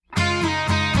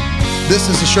This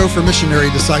is a show for missionary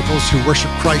disciples who worship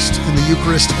Christ in the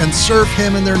Eucharist and serve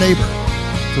Him and their neighbor,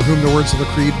 for whom the words of the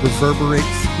Creed reverberate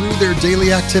through their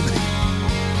daily activity.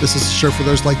 This is a show for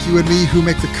those like you and me who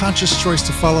make the conscious choice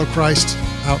to follow Christ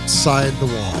outside the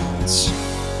walls.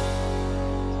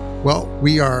 Well,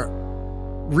 we are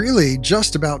really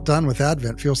just about done with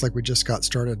Advent. Feels like we just got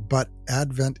started, but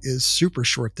Advent is super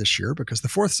short this year because the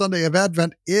fourth Sunday of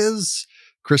Advent is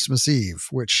Christmas Eve,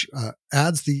 which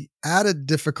adds the added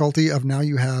difficulty of now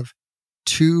you have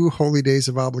 2 holy days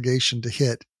of obligation to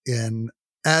hit in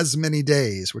as many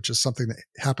days, which is something that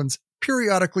happens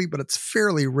periodically, but it's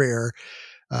fairly rare.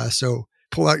 So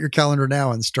pull out your calendar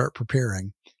now and start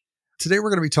preparing. Today, we're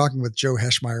going to be talking with Joe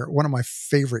Heschmeyer, one of my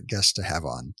favorite guests to have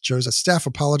on. Joe's a staff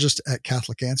apologist at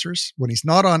Catholic Answers. When he's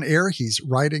not on air, he's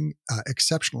writing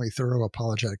exceptionally thorough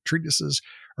apologetic treatises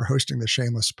or hosting the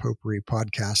Shameless Popery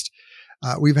podcast.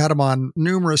 We've had him on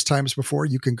numerous times before.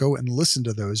 You can go and listen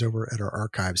to those over at our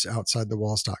archives,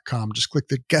 outsidethewalls.com. Just click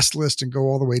the guest list and go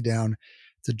all the way down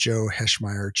to Joe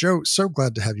Heschmeyer. Joe, so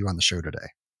glad to have you on the show today.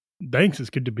 Thanks. It's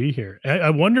good to be here.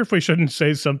 I wonder if we shouldn't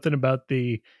say something about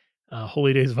the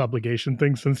Holy Days of Obligation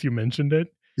thing since you mentioned it.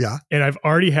 Yeah. And I've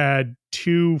already had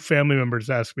 2 family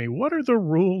members ask me, what are the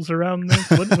rules around this?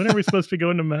 When are we supposed to go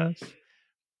into Mass?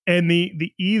 And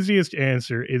the easiest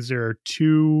answer is there are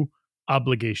 2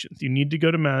 obligations. You need to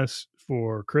go to Mass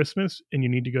for Christmas and you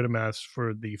need to go to Mass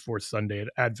for the fourth Sunday at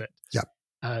Advent.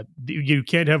 Yeah. You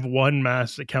can't have one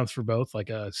Mass that counts for both, like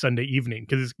a Sunday evening,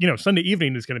 because Sunday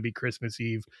evening is going to be Christmas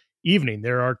Eve evening.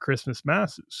 There are Christmas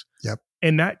Masses. Yep.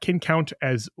 And that can count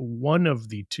as one of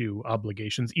the 2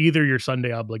 obligations, either your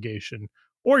Sunday obligation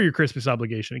or your Christmas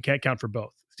obligation. It can't count for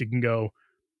both. So you can go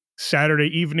Saturday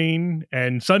evening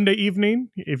and Sunday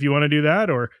evening if you want to do that,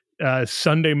 or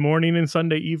Sunday morning and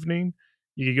Sunday evening.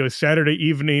 You could go Saturday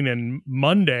evening and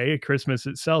Monday, Christmas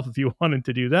itself, if you wanted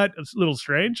to do that. It's a little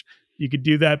strange. You could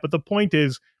do that. But the point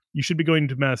is, you should be going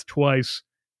to Mass twice,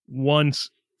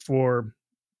 once for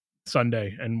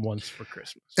Sunday and once for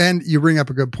Christmas. And you bring up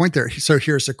a good point there. So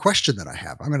here's a question that I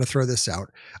have. I'm going to throw this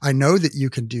out. I know that you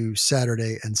can do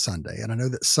Saturday and Sunday, and I know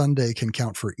that Sunday can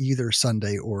count for either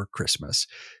Sunday or Christmas.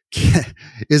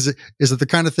 Is it the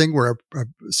kind of thing where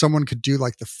someone could do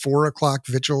like the 4:00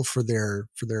 vigil for their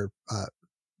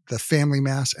the family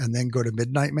Mass and then go to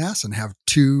midnight Mass and have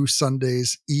 2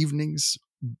 Sundays evenings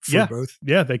for both?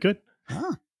 Yeah, they could.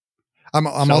 Ah. I'm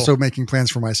also making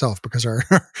plans for myself because our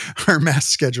Mass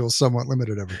schedule is somewhat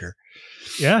limited over here.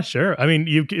 Yeah, sure. I mean,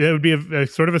 it would be a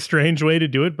sort of a strange way to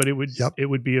do it, but it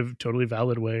would be a totally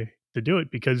valid way to do it,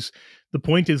 because the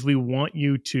point is we want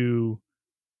you to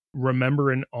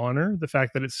remember and honor the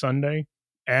fact that it's Sunday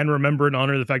and remember and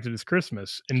honor the fact that it's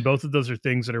Christmas. And both of those are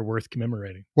things that are worth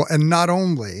commemorating. Well, and not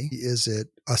only is it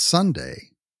a Sunday,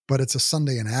 but it's a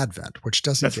Sunday in Advent, which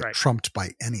doesn't get trumped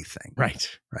by anything. Right.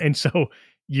 And so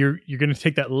you're going to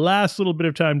take that last little bit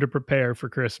of time to prepare for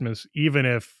Christmas, even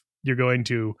if you're going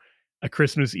to a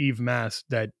Christmas Eve Mass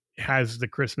that has the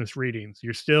Christmas readings.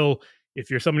 You're still, if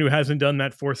you're someone who hasn't done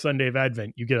that fourth Sunday of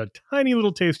Advent, you get a tiny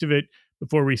little taste of it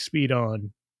before we speed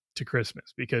on to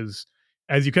Christmas, because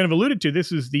as you kind of alluded to,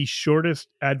 this is the shortest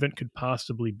Advent could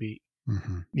possibly be.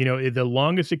 Mm-hmm. The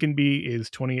longest it can be is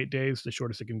 28 days. The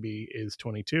shortest it can be is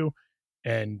 22.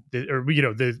 And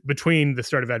between the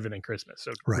start of Advent and Christmas.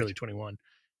 So really 21.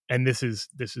 And this is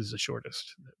the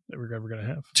shortest that we're ever going to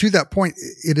have. To that point,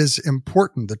 it is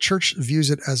important. The church views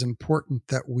it as important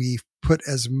that we put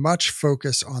as much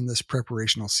focus on this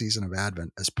preparational season of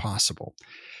Advent as possible.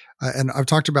 And I've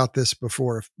talked about this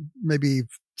before. Maybe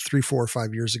 3, 4, or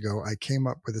 5 years ago, I came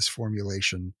up with this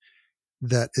formulation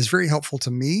that is very helpful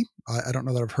to me. I don't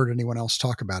know that I've heard anyone else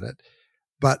talk about it,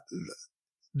 but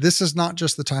this is not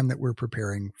just the time that we're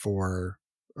preparing for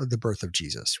the birth of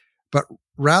Jesus, but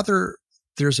rather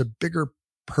there's a bigger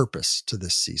purpose to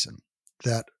this season,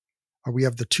 that we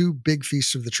have the 2 big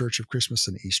feasts of the Church of Christmas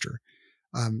and Easter.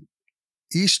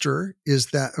 Easter is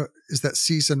that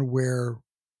season where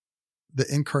the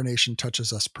incarnation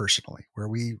touches us personally, where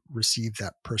we receive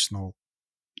that personal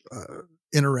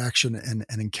interaction and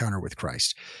encounter with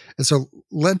Christ. And so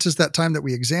Lent is that time that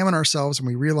we examine ourselves and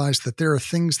we realize that there are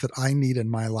things that I need in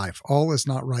my life. All is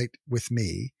not right with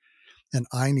me, and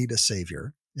I need a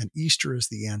Savior. And Easter is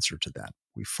the answer to that.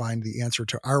 We find the answer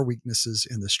to our weaknesses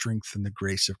in the strength and the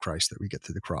grace of Christ that we get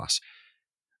through the cross.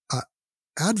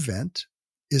 Advent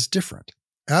is different.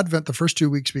 Advent, the first 2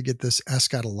 weeks, we get this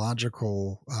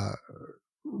eschatological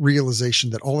realization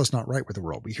that all is not right with the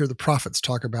world. We hear the prophets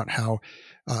talk about how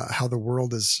the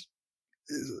world is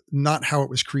not how it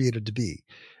was created to be.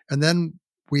 And then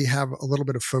we have a little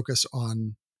bit of focus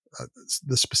on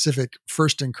the specific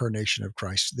first incarnation of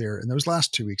Christ there in those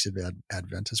last 2 weeks of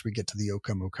Advent, as we get to the O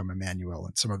come, Emmanuel,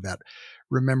 and some of that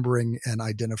remembering and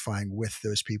identifying with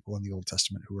those people in the Old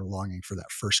Testament who were longing for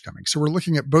that first coming. So we're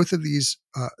looking at both of these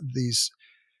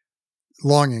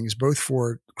longings, both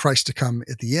for Christ to come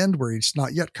at the end where he's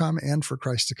not yet come, and for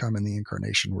Christ to come in the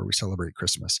incarnation where we celebrate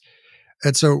Christmas.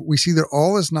 And so we see that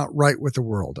all is not right with the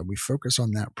world, and we focus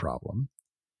on that problem.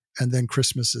 And then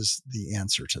Christmas is the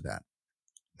answer to that.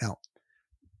 Now,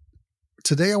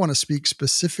 today I want to speak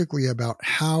specifically about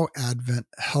how Advent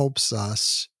helps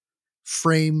us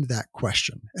frame that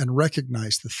question and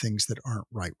recognize the things that aren't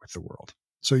right with the world.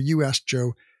 So you asked,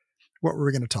 Joe, what were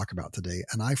we going to talk about today?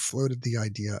 And I floated the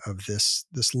idea of this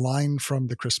line from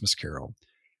the Christmas Carol,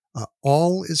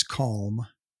 all is calm,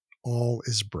 all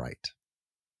is bright.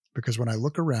 Because when I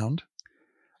look around,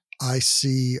 I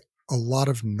see a lot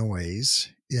of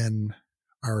noise in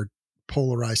our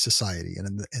polarized society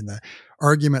and in the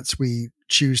arguments we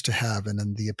choose to have and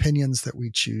in the opinions that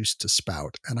we choose to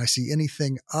spout. And I see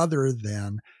anything other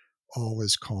than all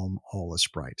is calm, all is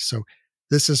bright. So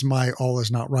this is my all is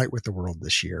not right with the world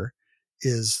this year,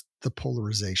 is the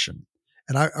polarization.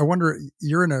 And I wonder,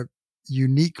 you're in a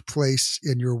unique place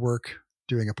in your work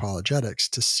doing apologetics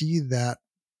to see that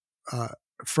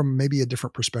from maybe a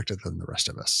different perspective than the rest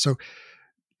of us. So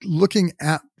looking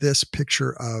at this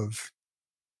picture of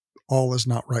all is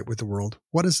not right with the world,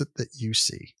 what is it that you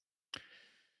see?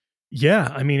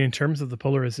 Yeah, I mean, in terms of the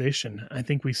polarization, I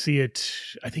think we see it.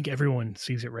 I think everyone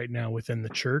sees it right now within the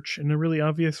church in a really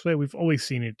obvious way. We've always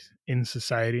seen it in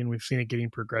society, and we've seen it getting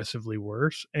progressively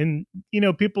worse. And,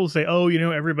 people say, oh,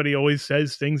 everybody always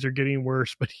says things are getting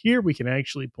worse. But here we can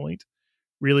actually point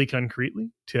really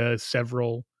concretely to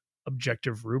several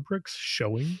objective rubrics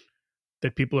showing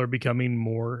that people are becoming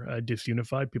more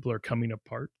disunified. People are coming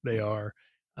apart. They are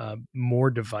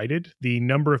more divided. The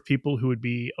number of people who would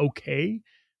be okay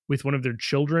with one of their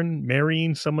children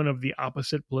marrying someone of the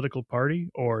opposite political party,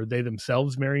 or they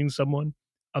themselves marrying someone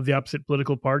of the opposite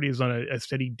political party, is on a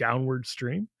steady downward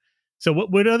stream. So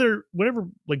whatever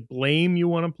like blame you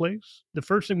want to place, the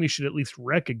first thing we should at least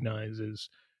recognize is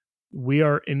we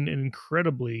are in an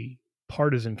incredibly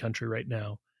partisan country right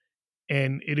now.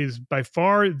 And it is by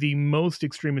far the most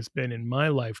extreme it's been in my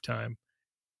lifetime.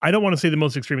 I don't want to say the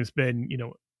most extreme it's been,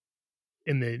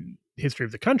 in the history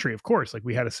of the country, of course. Like,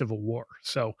 we had a civil war.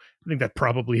 So I think that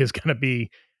probably is going to be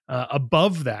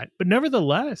above that. But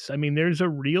nevertheless, I mean, there's a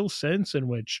real sense in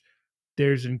which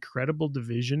there's incredible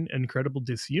division, incredible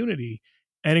disunity,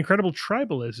 and incredible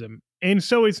tribalism. And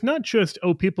so it's not just,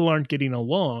 oh, people aren't getting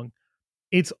along.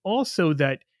 It's also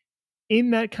that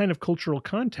in that kind of cultural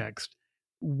context,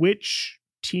 which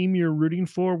team you're rooting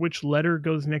for, which letter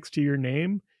goes next to your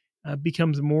name,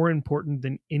 becomes more important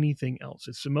than anything else.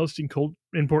 It's the most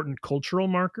important cultural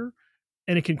marker,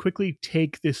 and it can quickly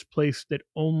take this place that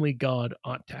only God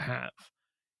ought to have.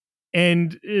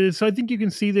 And so I think you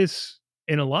can see this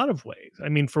in a lot of ways. I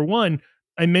mean, for one,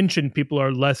 I mentioned people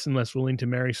are less and less willing to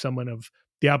marry someone of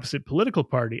the opposite political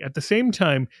party. At the same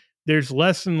time, there's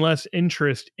less and less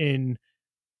interest in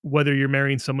whether you're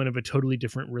marrying someone of a totally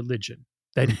different religion.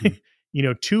 That,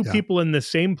 two Yeah. people in the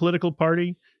same political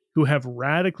party who have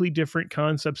radically different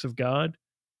concepts of God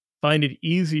find it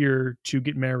easier to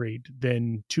get married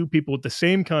than two people with the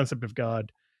same concept of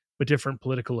God but different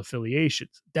political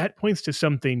affiliations. That points to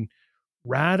something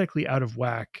radically out of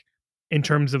whack in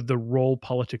terms of the role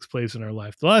politics plays in our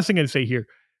life. The last thing I'd say here,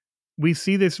 we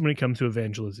see this when it comes to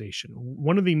evangelization.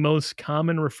 One of the most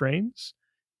common refrains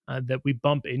that we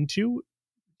bump into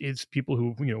is people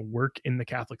who work in the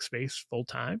Catholic space full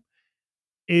time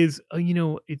is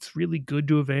it's really good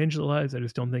to evangelize. I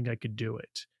just don't think I could do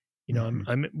it. Mm-hmm.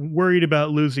 I'm worried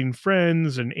about losing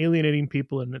friends and alienating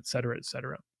people, and et cetera, et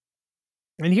cetera.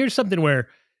 And here's something where,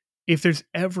 if there's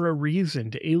ever a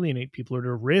reason to alienate people or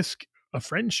to risk a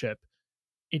friendship,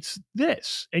 it's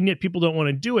this. And yet people don't want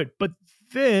to do it. But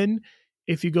then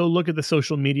if you go look at the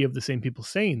social media of the same people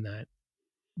saying that,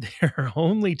 they're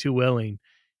only too willing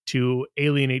to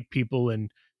alienate people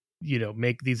and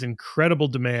make these incredible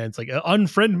demands like,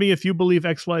 unfriend me if you believe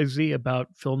XYZ about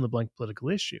fill in the blank political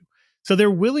issue. So they're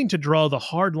willing to draw the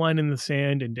hard line in the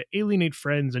sand and to alienate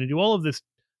friends and to do all of this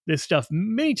stuff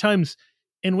many times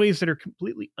in ways that are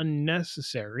completely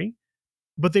unnecessary.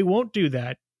 But they won't do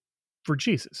that for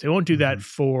Jesus. They won't do that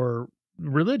for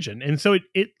religion. And so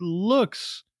it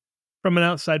looks from an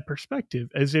outside perspective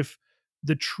as if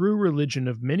the true religion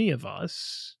of many of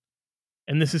us,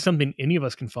 and this is something any of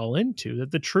us can fall into, that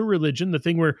the true religion, the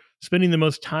thing we're spending the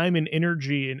most time and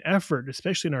energy and effort,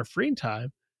 especially in our free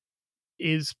time,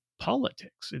 is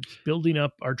politics. It's building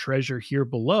up our treasure here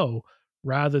below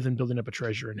rather than building up a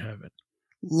treasure in heaven.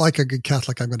 Like a good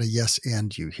Catholic, I'm going to yes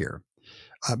and you here,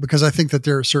 because I think that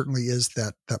there certainly is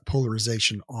that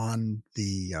polarization on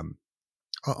the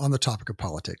topic of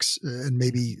politics, and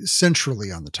maybe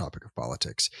centrally on the topic of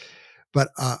politics. But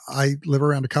I live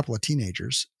around a couple of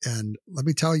teenagers, and let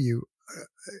me tell you,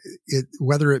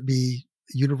 whether it be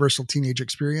universal teenage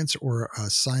experience or a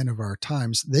sign of our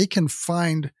times, they can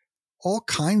find all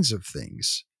kinds of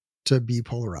things to be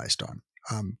polarized on,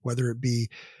 whether it be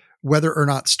whether or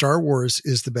not Star Wars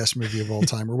is the best movie of all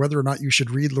time, or whether or not you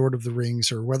should read Lord of the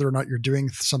Rings, or whether or not you're doing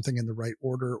something in the right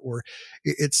order. Or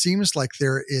it seems like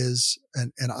there is,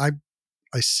 and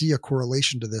I see a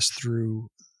correlation to this through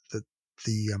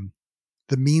the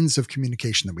the means of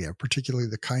communication that we have, particularly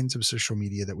the kinds of social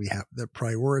media that we have that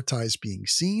prioritize being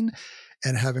seen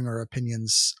and having our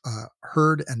opinions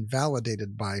heard and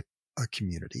validated by a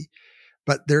community.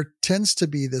 But there tends to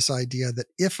be this idea that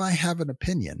if I have an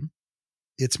opinion,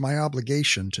 it's my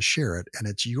obligation to share it, and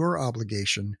it's your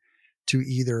obligation to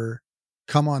either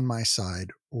come on my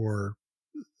side or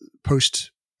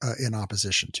post in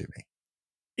opposition to me.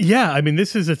 Yeah, I mean,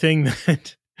 this is a thing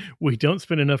that we don't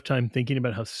spend enough time thinking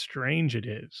about how strange it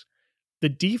is. The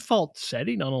default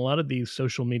setting on a lot of these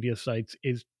social media sites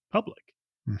is public,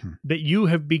 Mm-hmm. that you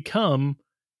have become,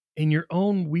 in your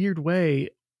own weird way,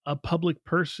 a public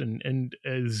person and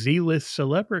a Z-list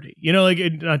celebrity. You know, like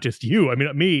not just you, I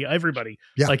mean, me, everybody,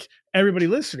 Yeah. like everybody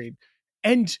listening.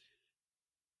 And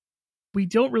we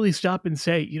don't really stop and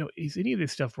say, you know, is any of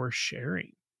this stuff worth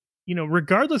sharing? You know,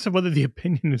 regardless of whether the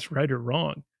opinion is right or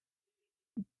wrong,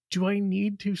 do I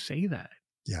need to say that?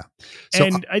 Yeah. So,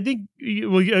 And I think,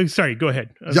 sorry, go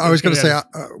ahead. I was going to say,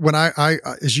 when I,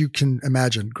 as you can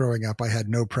imagine, growing up, I had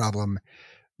no problem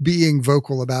being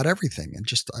vocal about everything, and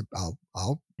just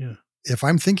I'll yeah. If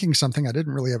I'm thinking something, I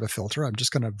didn't really have a filter. I'm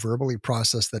just going to verbally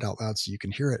process that out loud so you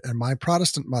can hear it. And my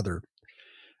Protestant mother,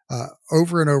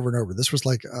 over and over and over, this was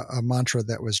like a mantra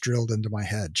that was drilled into my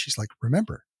head. She's like,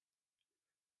 remember,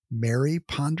 Mary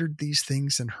pondered these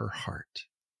things in her heart.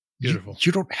 Beautiful.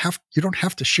 You don't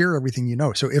have to share everything you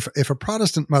know. So if a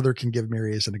Protestant mother can give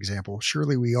Mary as an example,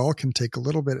 surely we all can take a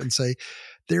little bit and say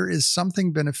there is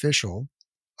something beneficial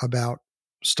about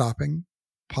stopping,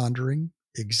 pondering,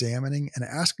 examining, and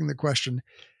asking the question,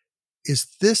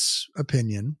 is this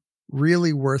opinion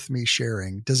really worth me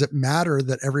sharing? Does it matter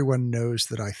that everyone knows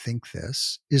that I think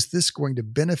this? Is this going to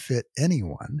benefit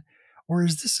anyone? Or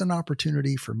is this an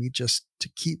opportunity for me just to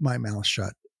keep my mouth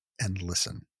shut and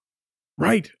listen?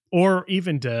 Right. Or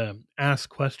even to ask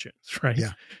questions, right?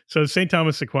 Yeah. So St.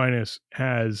 Thomas Aquinas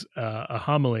has a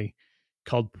homily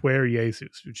called Puer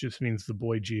Jesus, which just means the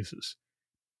boy Jesus.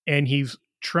 And he's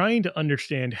trying to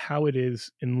understand how it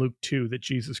is in Luke 2 that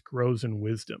Jesus grows in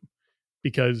wisdom,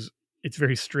 because it's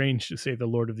very strange to say the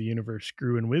Lord of the universe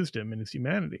grew in wisdom in his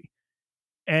humanity.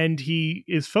 And he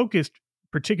is focused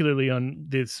particularly on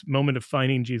this moment of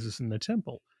finding Jesus in the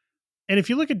temple. And if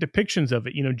you look at depictions of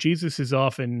it, you know, Jesus is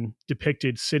often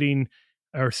depicted sitting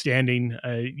or standing,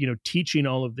 teaching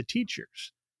all of the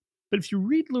teachers. But if you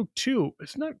read Luke 2,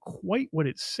 it's not quite what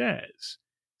it says.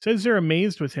 It says they're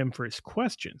amazed with him for his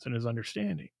questions and his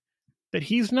understanding. That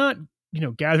he's not,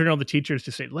 gathering all the teachers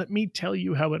to say, let me tell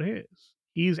you how it is.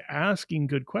 He's asking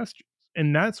good questions.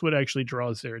 And that's what actually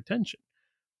draws their attention.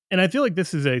 And I feel like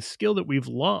this is a skill that we've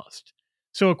lost.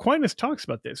 So Aquinas talks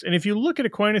about this. And if you look at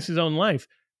Aquinas' own life,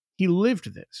 he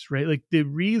lived this, right? Like the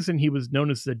reason he was known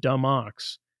as the dumb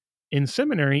ox in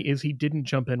seminary is he didn't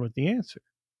jump in with the answer.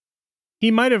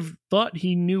 He might have thought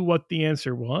he knew what the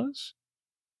answer was,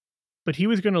 but he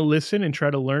was going to listen and try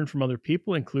to learn from other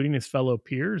people, including his fellow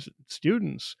peers,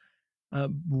 students,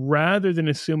 rather than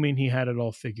assuming he had it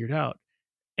all figured out.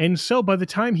 And so by the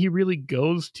time he really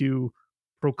goes to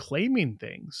proclaiming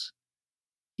things,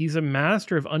 he's a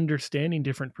master of understanding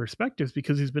different perspectives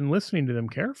because he's been listening to them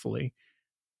carefully,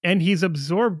 and he's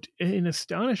absorbed an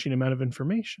astonishing amount of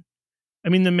information. I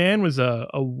mean, the man was a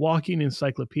walking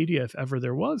encyclopedia, if ever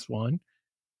there was one,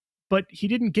 but he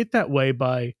didn't get that way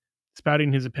by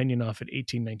spouting his opinion off at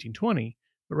 18, 19, 20,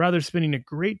 but rather spending a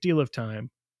great deal of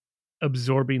time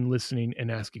absorbing, listening,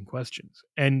 and asking questions.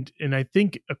 And I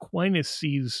think Aquinas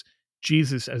sees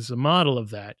Jesus as a model of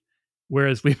that,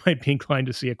 whereas we might be inclined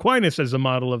to see Aquinas as a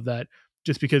model of that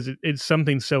just because it's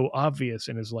something so obvious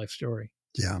in his life story.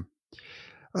 Yeah.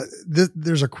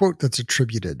 There's a quote that's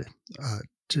attributed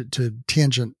to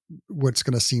tangent what's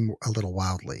going to seem a little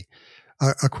wildly.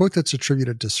 A quote that's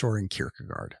attributed to Soren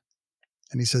Kierkegaard.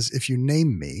 And he says, if you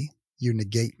name me, you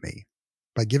negate me.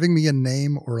 By giving me a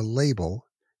name or a label,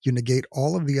 you negate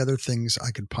all of the other things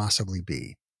I could possibly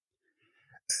be.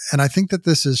 And I think that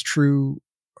this is true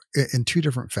in two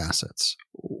different facets.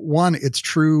 One, it's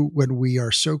true when we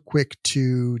are so quick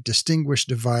to distinguish,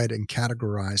 divide, and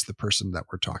categorize the person that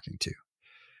we're talking to,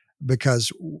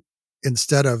 because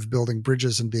instead of building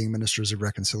bridges and being ministers of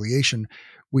reconciliation,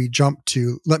 we jump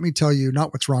to, let me tell you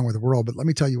not what's wrong with the world, but let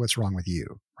me tell you what's wrong with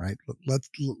you, right?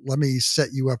 Let me set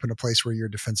you up in a place where you're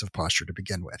defensive posture to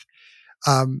begin with.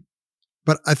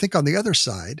 But I think on the other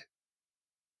side,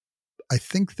 I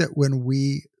think that when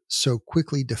we so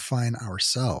quickly define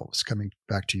ourselves, coming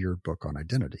back to your book on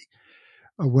identity,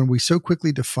 when we so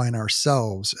quickly define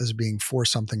ourselves as being for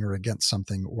something or against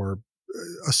something or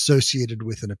associated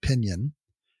with an opinion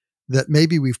that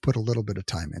maybe we've put a little bit of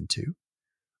time into,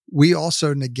 we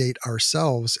also negate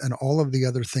ourselves and all of the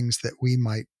other things that we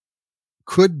might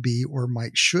could be or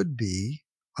might should be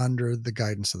under the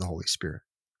guidance of the Holy Spirit.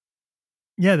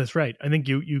 Yeah, that's right. I think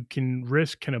you can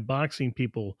risk kind of boxing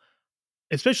people,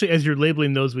 especially as you're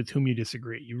labeling those with whom you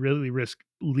disagree. You really risk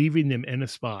leaving them in a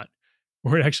spot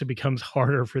where it actually becomes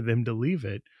harder for them to leave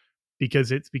it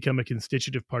because it's become a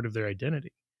constitutive part of their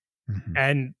identity. Mm-hmm.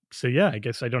 And so, yeah, I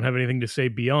guess I don't have anything to say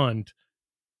beyond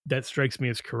that. Strikes me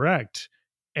as correct.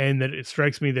 And that it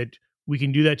strikes me that we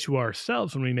can do that to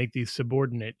ourselves when we make these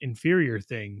subordinate, inferior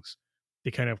things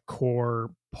the kind of core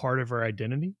part of our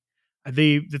identity.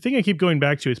 The thing I keep going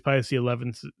back to is Pius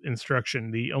XI's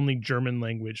instruction, the only German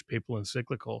language papal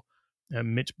encyclical,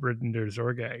 Mit Brüder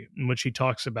Sorge, in which he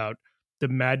talks about the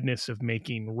madness of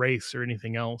making race or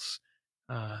anything else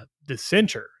the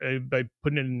center by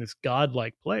putting it in this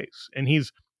godlike place. And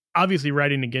he's obviously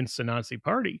writing against the Nazi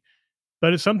party,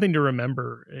 but it's something to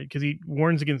remember because he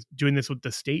warns against doing this with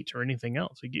the state or anything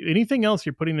else. Like, anything else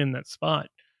you're putting in that spot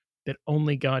that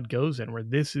only God goes in, where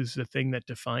this is the thing that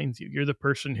defines you. You're the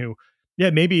person who, yeah,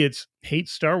 maybe it's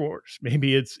hates Star Wars,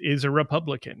 maybe it's is a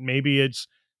Republican, maybe it's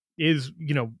is,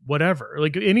 whatever.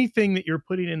 Like anything that you're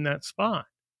putting in that spot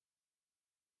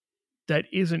that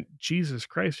isn't Jesus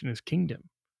Christ and his kingdom,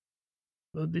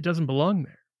 well, it doesn't belong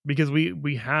there because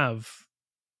we have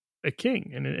a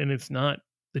king, and it's not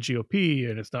the GOP,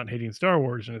 and it's not hating Star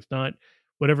Wars, and it's not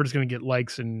whatever is going to get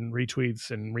likes and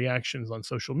retweets and reactions on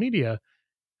social media.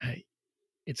 Hey,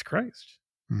 it's Christ.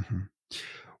 Mm-hmm.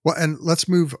 Well, and let's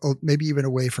move maybe even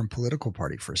away from political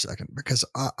party for a second, because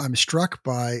I'm struck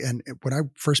by, and when I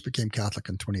first became Catholic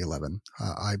in 2011,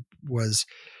 I was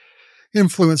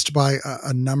influenced by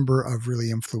a number of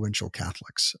really influential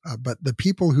Catholics. But the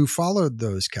people who followed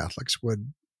those Catholics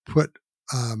would put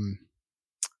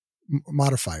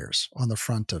modifiers on the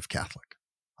front of Catholic.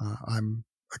 I'm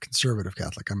a conservative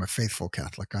Catholic. I'm a faithful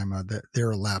Catholic.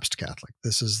 They're a lapsed Catholic.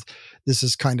 This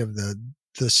is kind of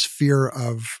the sphere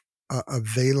of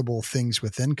available things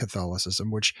within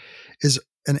Catholicism, which is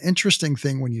an interesting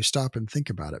thing when you stop and think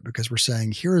about it, because we're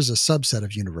saying here is a subset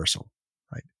of universal,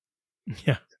 right?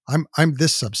 Yeah. I'm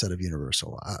this subset of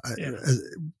universal, Yeah.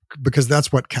 because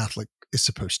that's what Catholic is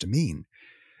supposed to mean.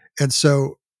 And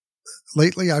so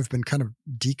lately I've been kind of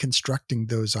deconstructing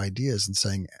those ideas and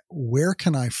saying, where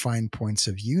can I find points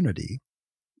of unity?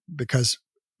 Because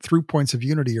through points of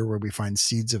unity are where we find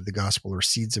seeds of the gospel or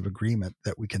seeds of agreement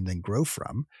that we can then grow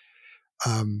from,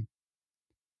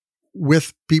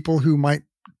 with people who might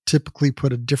typically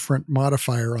put a different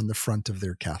modifier on the front of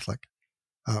their Catholic,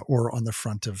 or on the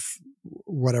front of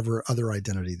whatever other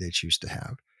identity they choose to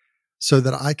have, so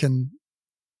that I can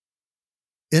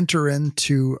enter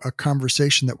into a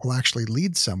conversation that will actually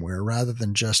lead somewhere rather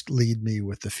than just lead me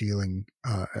with the feeling,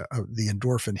 of the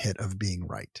endorphin hit of being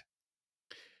right.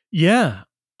 Yeah.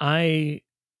 I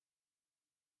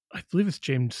believe it's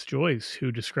James Joyce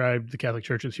who described the Catholic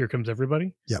Church as "Here comes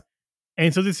everybody." Yep.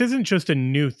 And so this isn't just a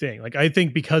new thing. Like I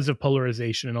think because of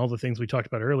polarization and all the things we talked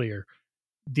about earlier,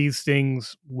 these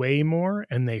things weigh more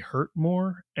and they hurt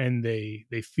more and they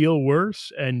feel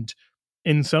worse. And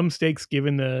in some stakes,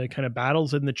 given the kind of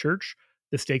battles in the church,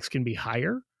 the stakes can be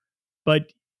higher.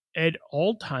 But at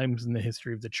all times in the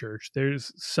history of the church,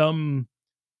 there's some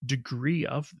degree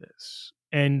of this.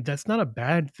 And that's not a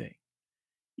bad thing.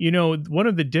 One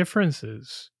of the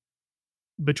differences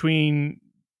between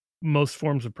most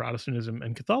forms of Protestantism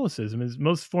and Catholicism is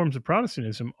most forms of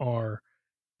Protestantism are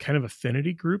kind of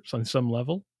affinity groups on some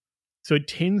level. So it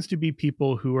tends to be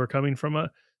people who are coming from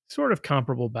a sort of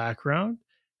comparable background,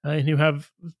 and who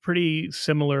have pretty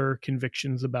similar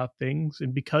convictions about things.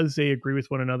 And because they agree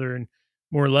with one another and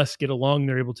more or less get along,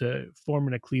 they're able to form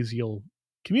an ecclesial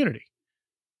community.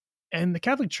 And the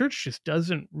Catholic Church just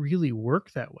doesn't really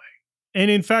work that way. And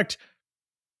in fact,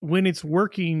 when it's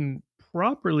working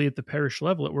properly at the parish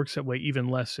level, it works that way even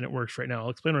less than it works right now. I'll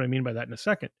explain what I mean by that in a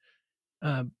second.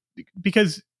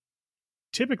 Because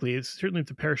typically, it's certainly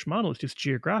the parish model is just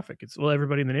geographic. It's, well,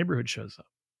 everybody in the neighborhood shows up.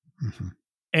 Mm-hmm.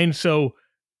 And so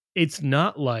it's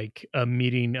not like a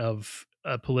meeting of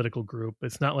a political group.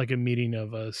 It's not like a meeting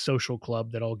of a social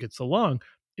club that all gets along.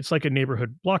 It's like a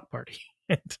neighborhood block party.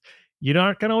 And you're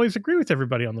not going to always agree with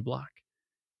everybody on the block.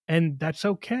 And that's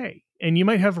okay. And you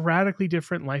might have radically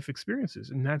different life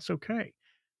experiences, and that's okay.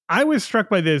 I was struck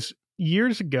by this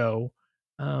years ago.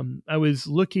 I was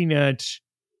looking at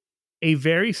a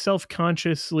very self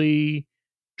consciously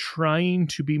trying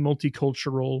to be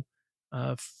multicultural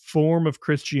form of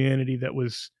Christianity that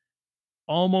was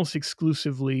almost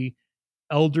exclusively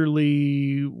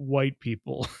elderly white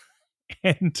people.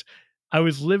 And I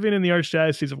was living in the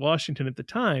Archdiocese of Washington at the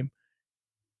time.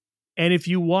 And if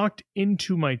you walked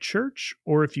into my church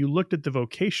or if you looked at the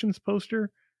vocations poster,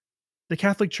 the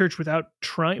Catholic Church, without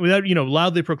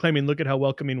loudly proclaiming, look at how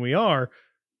welcoming we are,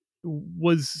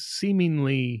 was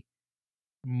seemingly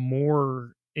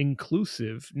more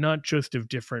inclusive, not just of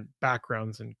different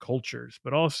backgrounds and cultures,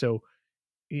 but also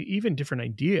even different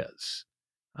ideas.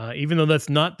 Even though that's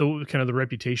not the kind of the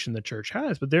reputation the church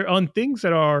has, but they're on things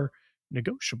that are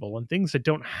negotiable, on things that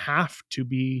don't have to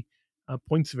be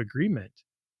points of agreement.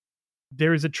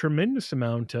 There is a tremendous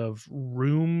amount of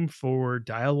room for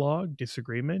dialogue,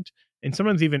 disagreement, and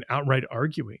sometimes even outright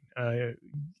arguing.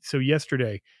 So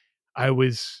yesterday, I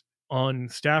was on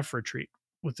staff retreat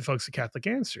with the folks at Catholic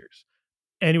Answers,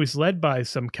 and it was led by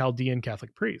some Chaldean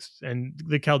Catholic priests. And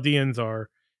the Chaldeans are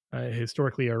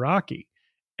historically Iraqi,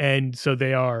 and so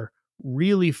they are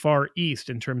really far east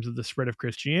in terms of the spread of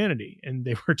Christianity. And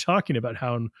they were talking about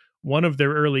how in one of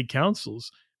their early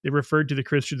councils they referred to the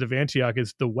Christians of Antioch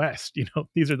as the West.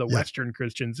 These are the Yeah. Western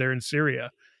Christians. They're in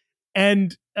Syria,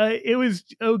 and it was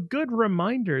a good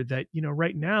reminder that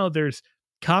right now there's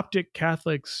Coptic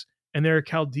Catholics and there are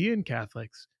Chaldean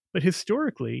Catholics, but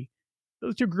historically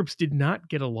those two groups did not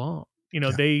get along.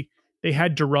 Yeah. They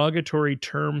had derogatory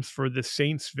terms for the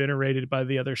saints venerated by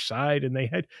the other side,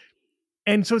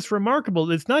 and so it's remarkable.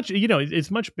 It's not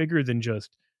it's much bigger than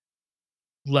just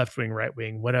left wing, right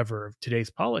wing, whatever of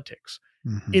today's politics.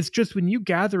 Mhm. It's just when you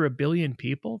gather 1 billion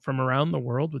people from around the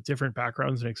world with different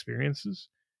backgrounds and experiences,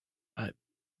 uh,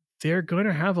 they're going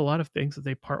to have a lot of things that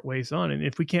they part ways on. And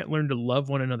if we can't learn to love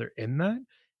one another in that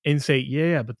and say,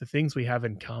 yeah, but the things we have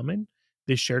in common,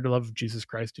 this shared love of Jesus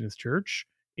Christ and his church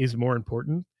is more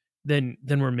important, then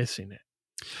we're missing it.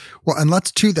 Well, and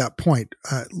let's to that point,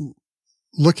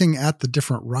 looking at the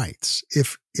different rites.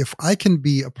 If I can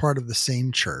be a part of the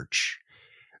same church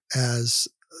as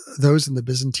those in the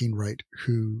Byzantine rite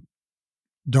who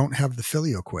don't have the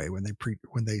filioque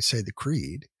when they say the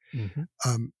creed,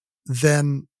 Mm-hmm.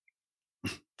 then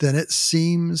it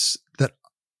seems that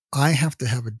I have to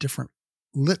have a different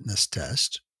litmus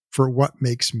test for what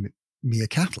makes me a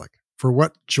Catholic, for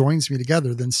what joins me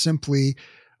together than simply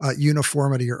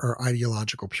uniformity or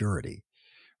ideological purity,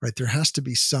 right? There has to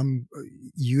be some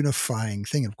unifying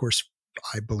thing. Of course,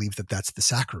 I believe that that's the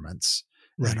sacraments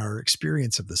Right. and our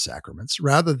experience of the sacraments,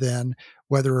 rather than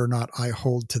whether or not I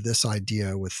hold to this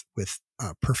idea with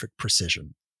perfect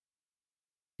precision.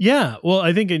 Yeah. Well,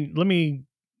 I think, let me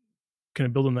kind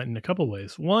of build on that in a couple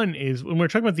ways. One is when we're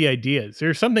talking about the ideas, there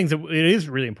are some things that it is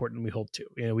really important we hold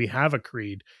to. We have a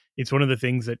creed. It's one of the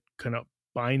things that kind of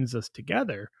binds us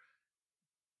together,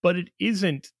 but it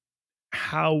isn't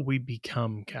how we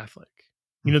become Catholic.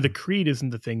 The Mhm. creed isn't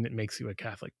the thing that makes you a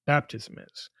Catholic. Baptism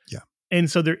is. Yeah. And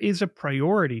so there is a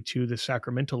priority to the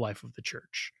sacramental life of the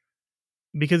church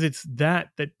because it's that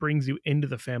brings you into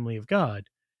the family of God,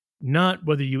 not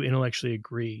whether you intellectually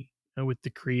agree with the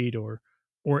creed or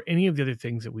any of the other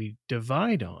things that we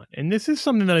divide on. And this is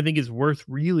something that I think is worth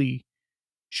really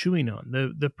chewing on.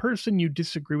 The person you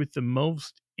disagree with the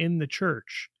most in the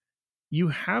church, you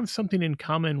have something in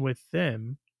common with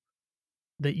them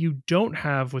that you don't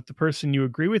have with the person you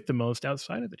agree with the most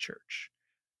outside of the church.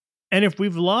 And if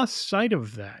we've lost sight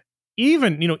of that,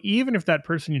 even if that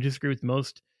person you disagree with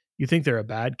most, you think they're a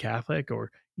bad Catholic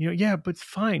or, yeah, but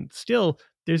fine. Still,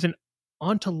 there's an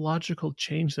ontological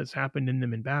change that's happened in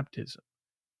them in baptism.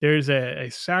 There's a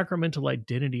sacramental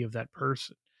identity of that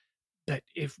person that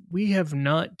if we have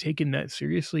not taken that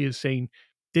seriously as saying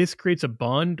this creates a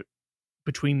bond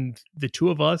between the two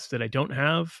of us that I don't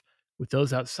have with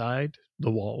those outside the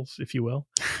walls, if you will,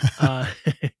 uh,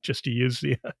 just to use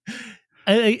the.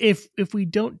 If we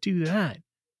don't do that,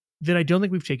 then I don't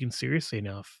think we've taken seriously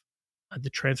enough the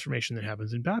transformation that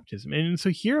happens in baptism. And so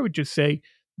here I would just say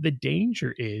the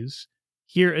danger is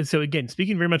here. And so again,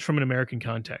 speaking very much from an American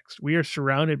context, we are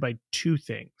surrounded by two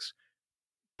things: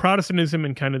 Protestantism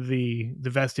and kind of the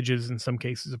vestiges in some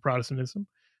cases of Protestantism,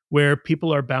 where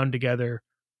people are bound together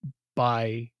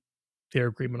by their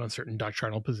agreement on certain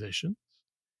doctrinal positions.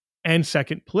 And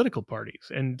second, political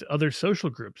parties and other social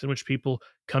groups in which people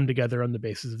come together on the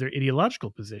basis of their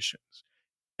ideological positions.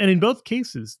 And in both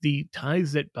cases, the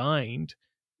ties that bind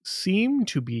seem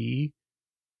to be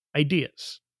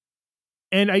ideas.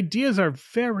 And ideas are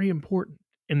very important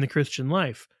in the Christian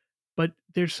life, but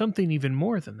there's something even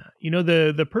more than that.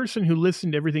 The person who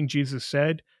listened to everything Jesus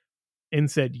said and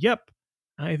said, "Yep,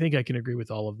 I think I can agree with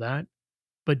all of that,"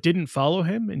 but didn't follow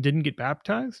him and didn't get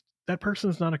baptized, that person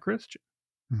is not a Christian.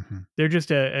 Mm-hmm. They're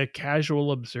just a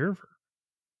casual observer.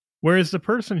 Whereas the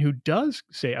person who does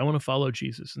say, "I want to follow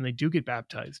Jesus," and they do get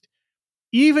baptized,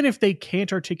 even if they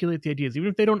can't articulate the ideas, even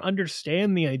if they don't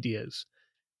understand the ideas,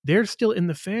 they're still in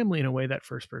the family in a way that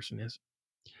first person is.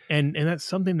 And that's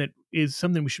something that is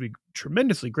something we should be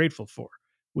tremendously grateful for.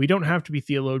 We don't have to be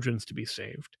theologians to be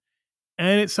saved.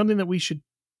 And it's something that we should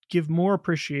give more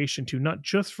appreciation to, not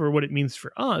just for what it means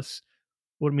for us,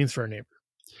 what it means for our neighbor.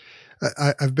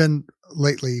 I've been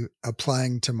lately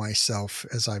applying to myself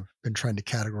as I've been trying to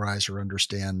categorize or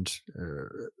understand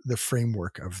the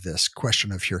framework of this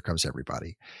question of "Here comes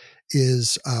everybody"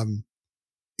 is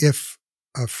if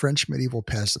a French medieval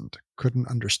peasant couldn't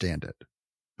understand it,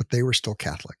 but they were still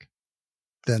Catholic,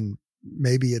 then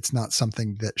maybe it's not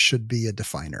something that should be a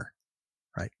definer,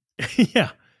 right?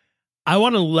 Yeah. I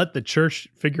want to let the church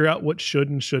figure out what should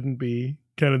and shouldn't be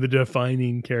kind of the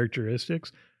defining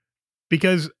characteristics,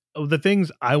 because of the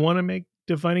things I want to make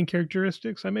defining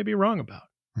characteristics, I may be wrong about.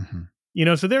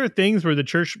 Mm-hmm. So there are things where the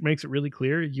church makes it really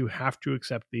clear you have to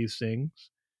accept these things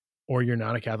or you're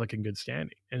not a Catholic in good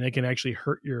standing. And they can actually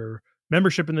hurt your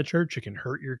membership in the church. It can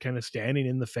hurt your kind of standing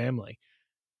in the family.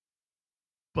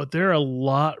 But there are a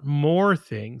lot more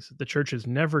things that the church has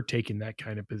never taken that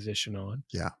kind of position on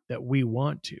that we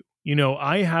want to.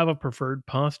 I have a preferred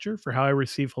posture for how I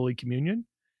receive Holy Communion.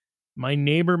 My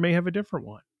neighbor may have a different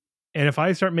one. And if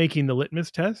I start making the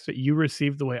litmus test that you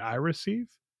receive the way I receive,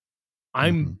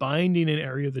 I'm Mm-hmm. binding an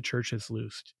area the church has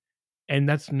loosed. And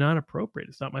that's not appropriate.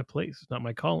 It's not my place. It's not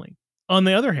my calling. On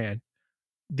the other hand,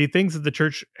 the things that the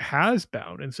church has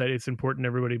bound and said it's important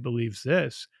everybody believes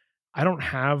this, I don't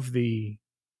have the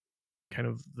kind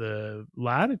of the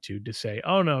latitude to say,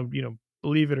 "Oh no,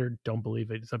 believe it or don't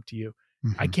believe it. It's up to you." I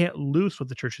Mm-hmm. can't loose what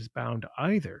the church is bound to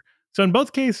either. So in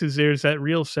both cases, there's that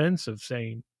real sense of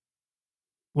saying,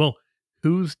 well,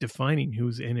 who's defining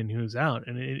who's in and who's out?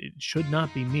 And it should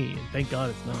not be me. And thank God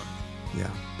it's not. Yeah.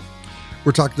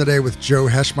 We're talking today with Joe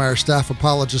Heschmeyer, staff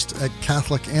apologist at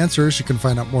Catholic Answers. You can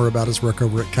find out more about his work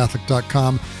over at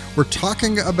Catholic.com. We're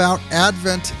talking about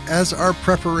Advent as our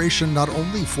preparation, not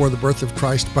only for the birth of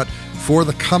Christ, but for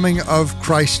the coming of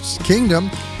Christ's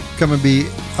kingdom. Come and be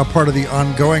a part of the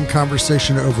ongoing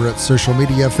conversation over at social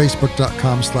media,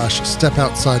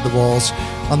 facebook.com/stepoutside-the-walls.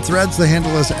 On Threads, the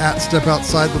handle is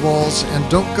 @stepoutside-the-walls. And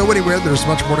don't go anywhere. There's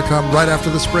much more to come right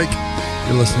after this break.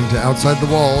 You're listening to Outside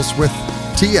the Walls with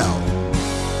TL.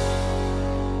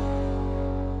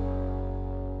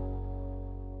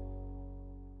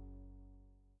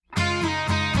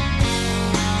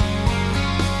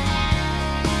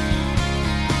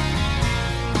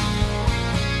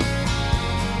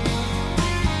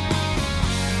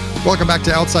 Welcome back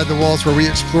to Outside the Walls, where we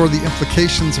explore the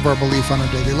implications of our belief on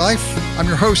our daily life. I'm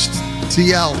your host,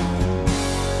 TL.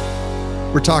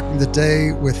 We're talking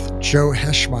today with Joe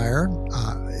Heschmeyer.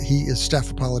 He is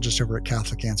staff apologist over at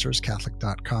Catholic Answers,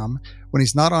 Catholic.com. When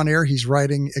he's not on air, he's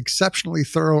writing exceptionally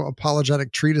thorough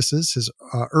apologetic treatises. His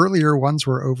earlier ones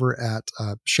were over at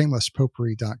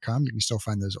shamelesspopery.com. You can still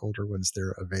find those older ones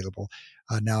there available.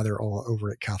 Now they're all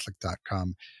over at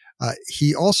Catholic.com.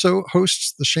 He also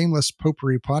hosts the Shameless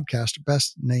Popery podcast,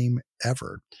 best name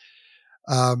ever.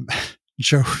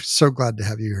 Joe, so glad to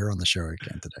have you here on the show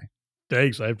again today.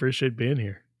 Thanks. I appreciate being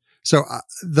here. So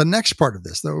the next part of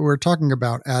this, though, we're talking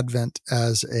about Advent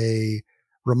as a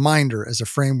reminder, as a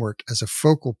framework, as a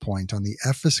focal point on the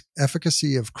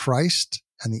efficacy of Christ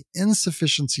and the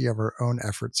insufficiency of our own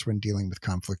efforts when dealing with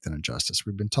conflict and injustice.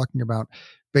 We've been talking about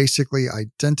basically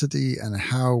identity and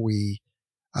how we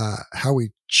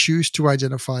choose to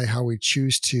identify, how we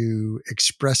choose to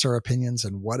express our opinions,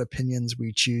 and what opinions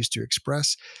we choose to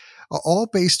express, all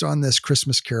based on this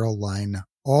Christmas Carol line,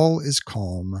 "All is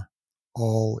calm,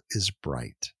 all is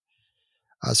bright."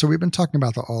 So we've been talking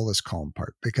about the "all is calm"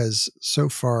 part because so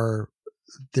far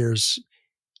there's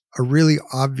a really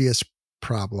obvious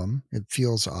problem, it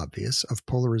feels obvious, of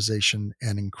polarization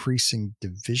and increasing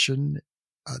division,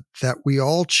 that we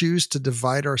all choose to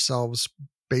divide ourselves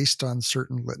based on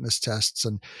certain litmus tests.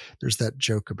 And there's that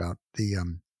joke about the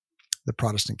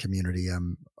Protestant community.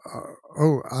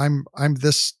 I'm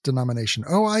this denomination.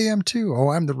 Oh, I am too. Oh,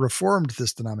 I'm the Reformed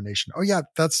this denomination. Oh, yeah,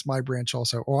 that's my branch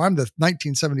also. Oh, I'm the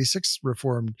 1976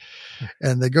 Reformed,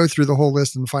 and they go through the whole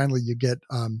list, and finally you get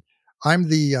I'm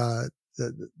the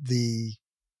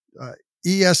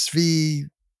ESV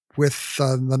with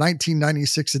the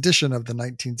 1996 edition of the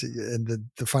 19 and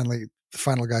the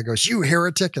final guy goes, "You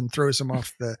heretic," and throws him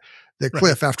off the Right.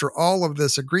 cliff. After all of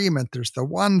this agreement, there's the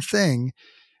one thing,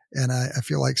 and I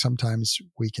feel like sometimes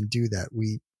we can do that.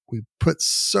 We put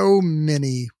so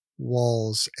many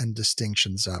walls and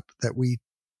distinctions up that we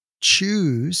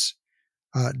choose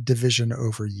division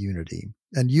over unity.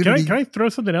 And Can unity, I throw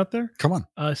something out there? come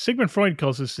on. Sigmund Freud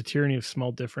calls this the tyranny of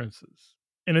small differences,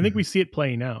 and I think Mhm. we see it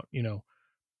playing out.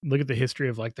 Look at the history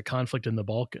of like the conflict in the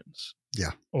Balkans,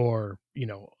 Yeah. or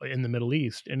in the Middle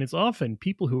East, and it's often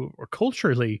people who are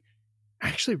culturally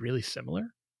actually really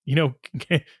similar. You know,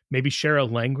 maybe share a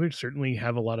language, certainly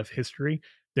have a lot of history.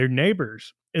 They're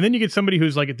neighbors, and then you get somebody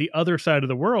who's like at the other side of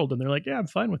the world, and they're like, "Yeah, I'm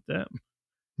fine with them."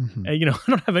 Hmm. And I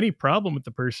don't have any problem with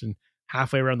the person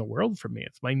halfway around the world from me.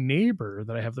 It's my neighbor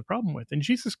that I have the problem with. And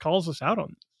Jesus calls us out on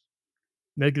this.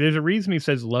 Like, there's a reason he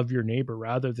says love your neighbor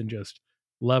rather than just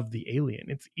love the alien.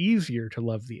 It's easier to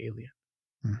love the alien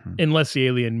Hmm. unless the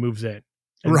alien moves in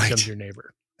and becomes Right. your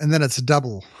neighbor. And then it's a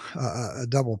double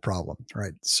problem,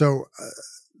 right? So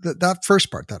that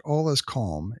first part, that all is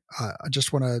calm, I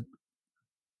just want to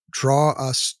draw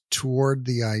us toward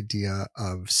the idea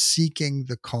of seeking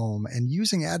the calm and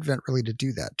using Advent really to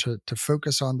do that, to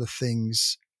focus on the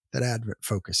things that Advent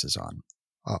focuses on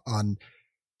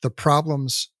the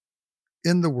problems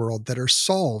in the world that are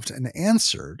solved and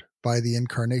answered by the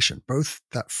incarnation, both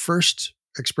that first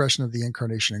expression of the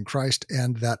incarnation in Christ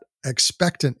and that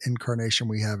expectant incarnation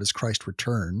we have as Christ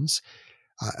returns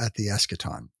at the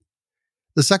eschaton.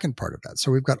 The second part of that.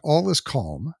 So we've got all is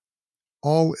calm,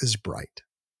 all is bright.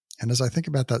 And as I think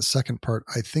about that second part,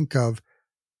 I think of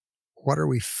what are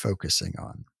we focusing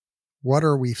on? What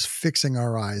are we fixing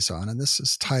our eyes on? And this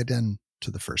is tied in to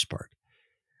the first part.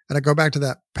 And I go back to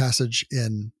that passage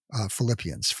in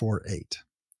Philippians 4:8,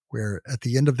 where at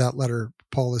the end of that letter,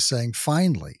 Paul is saying,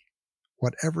 finally,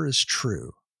 whatever is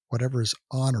true, whatever is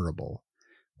honorable,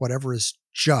 whatever is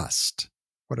just,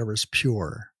 whatever is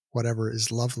pure, whatever is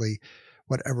lovely,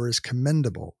 whatever is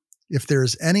commendable, if there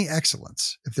is any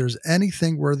excellence, if there's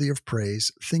anything worthy of praise,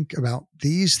 think about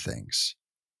these things.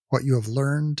 What you have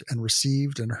learned and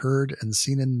received and heard and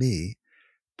seen in me,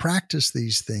 practice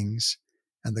these things,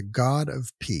 and the God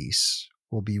of peace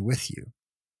will be with you.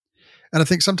 And I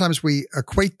think sometimes we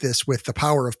equate this with the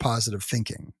power of positive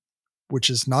thinking, which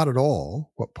is not at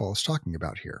all what Paul is talking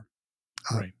about here.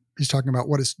 Uh, Right. he's talking about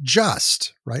what is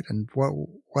just, right? And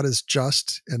what is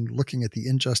just, and looking at the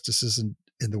injustices in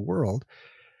the world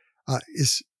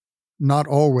is not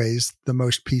always the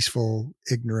most peaceful,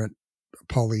 ignorant,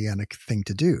 Pollyannic thing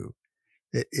to do.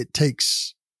 It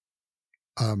takes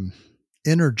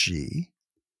energy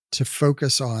to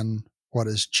focus on what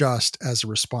is just as a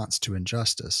response to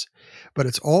injustice, but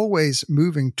it's always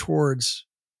moving towards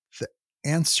the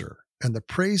answer and the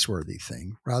praiseworthy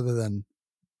thing rather than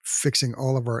fixing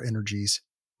all of our energies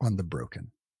on the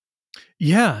broken.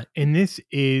 Yeah. And this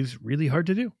is really hard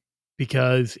to do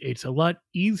because it's a lot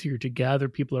easier to gather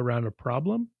people around a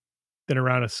problem than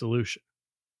around a solution.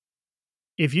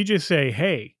 If you just say,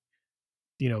 hey,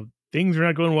 things are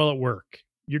not going well at work,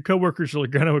 your coworkers are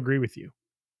going to agree with you.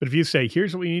 But if you say,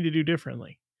 here's what we need to do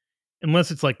differently,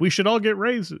 unless it's like, we should all get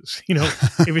raises,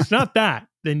 if it's not that,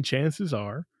 then chances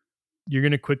are you're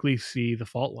going to quickly see the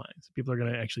fault lines. People are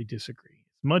going to actually disagree.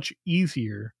 It's much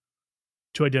easier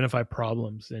to identify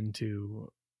problems than to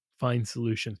find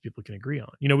solutions people can agree on.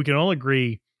 We can all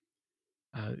agree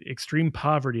extreme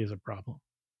poverty is a problem.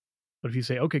 But if you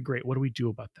say, okay, great, what do we do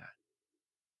about that?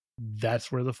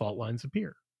 That's where the fault lines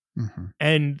appear. Mm-hmm.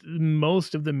 And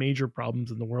most of the major problems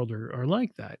in the world are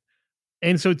like that.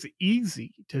 And so it's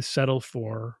easy to settle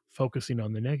for focusing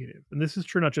on the negative. And this is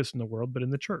true not just in the world, but in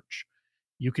the church.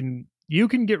 You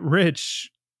can get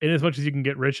rich, and as much as you can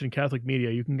get rich in Catholic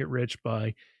media, you can get rich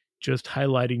by just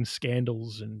highlighting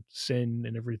scandals and sin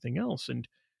and everything else. And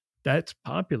that's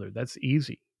popular. That's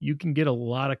easy. You can get a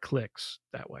lot of clicks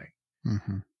that way.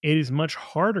 Mm-hmm. It is much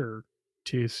harder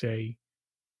to say,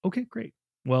 okay, great.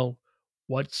 Well,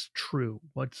 what's true?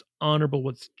 What's honorable?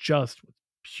 What's just? What's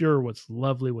pure? What's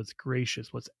lovely? What's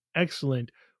gracious? What's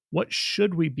excellent? What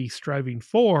should we be striving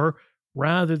for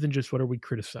rather than just what are we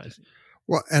criticizing?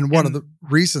 Well, and one of the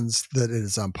And reasons that it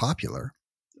is unpopular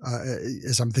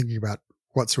is I'm thinking about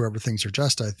whatsoever things are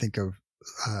just. I think of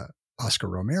Oscar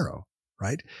Romero,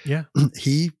 right? yeah,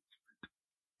 He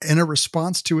in a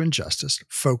response to injustice,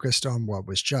 focused on what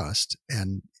was just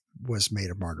and was made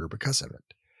a martyr because of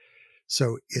it.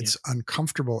 So Yeah. it's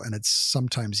uncomfortable, and it's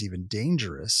sometimes even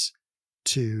dangerous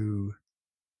to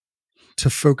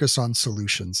focus on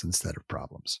solutions instead of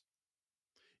problems.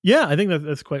 Yeah, I think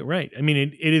that's quite right. I mean,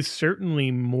 it is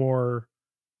certainly more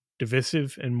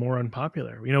divisive and more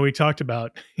unpopular. You know, we talked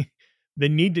about the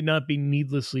need to not be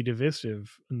needlessly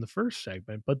divisive in the first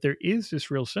segment, but there is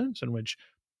this real sense in which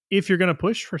if you're going to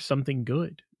push for something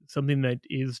good, something that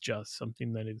is just,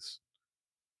 something that is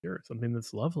pure, something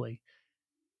that's lovely,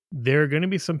 there are going to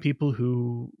be some people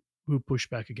who push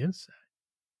back against that.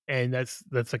 And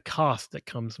that's a cost that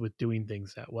comes with doing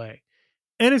things that way.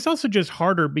 And it's also just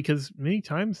harder because many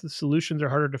times the solutions are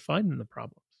harder to find than the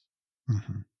problems.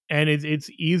 Mhm. And it's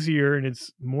easier and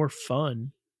it's more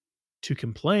fun to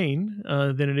complain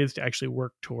than it is to actually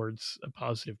work towards a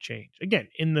positive change. Again,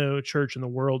 in the church, in the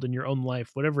world, in your own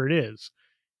life, whatever it is,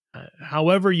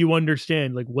 however you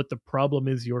understand like what the problem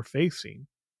is you're facing,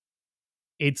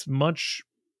 it's much.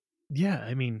 Yeah,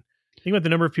 I mean, think about the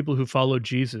number of people who followed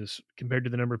Jesus compared to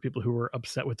the number of people who were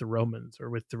upset with the Romans or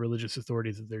with the religious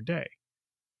authorities of their day.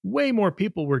 Way more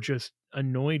people were just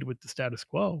annoyed with the status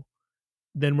quo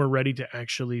than were ready to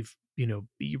actually,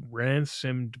 be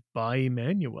ransomed by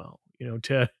Emmanuel,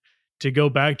 to go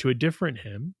back to a different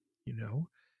hymn, you know,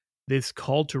 this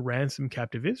call to ransom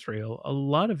captive Israel. A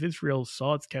lot of Israel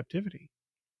saw its captivity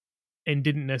and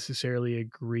didn't necessarily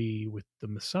agree with the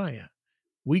Messiah.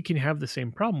 We can have the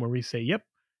same problem where we say, yep,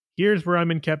 here's where I'm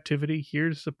in captivity,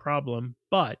 here's the problem,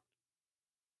 but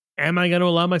am I going to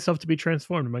allow myself to be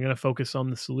transformed? Am I going to focus on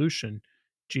the solution,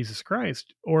 Jesus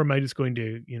Christ, or am I just going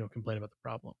to, complain about the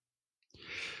problem?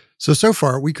 So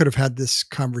far, we could have had this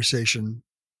conversation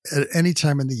at any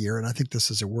time in the year, and I think this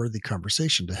is a worthy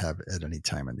conversation to have at any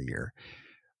time in the year.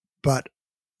 But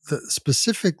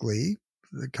specifically,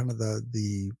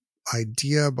 the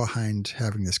idea behind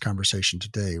having this conversation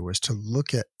today was to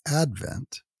look at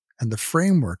Advent and the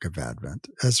framework of Advent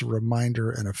as a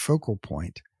reminder and a focal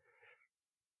point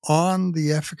on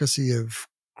the efficacy of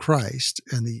Christ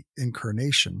and the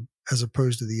incarnation as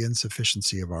opposed to the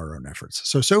insufficiency of our own efforts.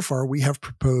 So far, we have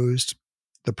proposed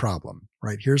the problem,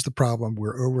 right? Here's the problem.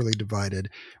 We're overly divided.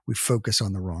 We focus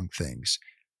on the wrong things.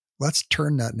 Let's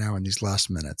turn that now in these last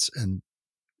minutes and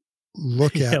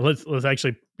look Yeah, at, let's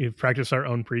actually practice our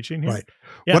own preaching here. right,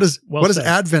 Yeah, well what does said.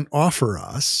 Advent offer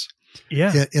us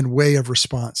Yeah, in way of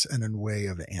response and in way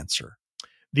of answer?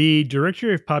 the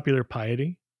Directory of Popular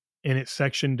Piety, in its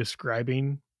section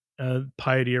describing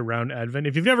piety around Advent.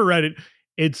 If you've never read it,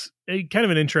 it's a kind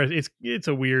of an interest. It's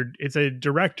a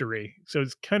directory, so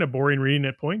it's kind of boring reading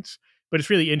at points, but it's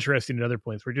really interesting at other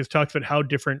points. Where it just talks about how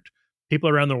different people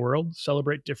around the world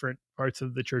celebrate different parts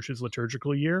of the church's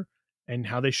liturgical year and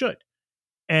how they should.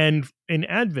 And in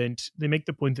Advent, they make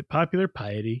the point that popular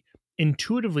piety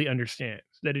intuitively understands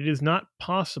that it is not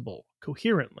possible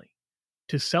coherently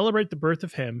to celebrate the birth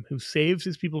of him who saves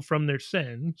his people from their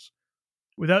sins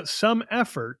without some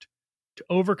effort to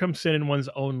overcome sin in one's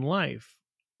own life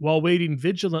while waiting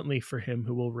vigilantly for him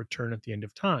who will return at the end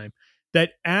of time.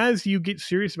 That as you get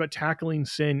serious about tackling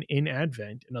sin in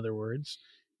Advent, in other words,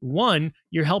 one,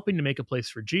 you're helping to make a place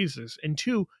for Jesus, and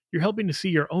two, you're helping to see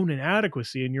your own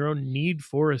inadequacy and your own need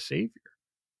for a savior.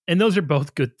 And those are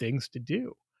both good things to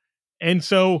do. And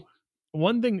so,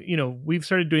 one thing, we've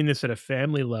started doing this at a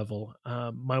family level.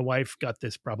 My wife got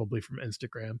this probably from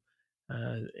Instagram.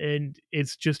 And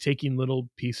it's just taking little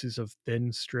pieces of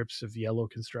thin strips of yellow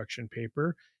construction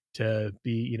paper to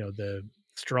be, the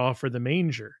straw for the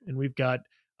manger. And we've got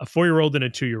a 4-year old and a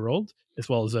 2-year old, as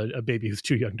well as a baby who's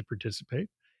too young to participate.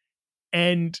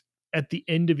 And at the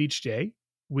end of each day,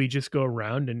 we just go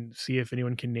around and see if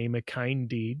anyone can name a kind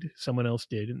deed someone else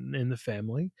did in the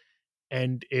family,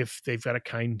 and if they've got a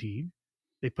kind deed,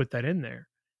 they put that in there.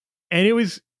 And it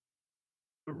was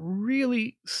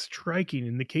really striking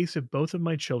in the case of both of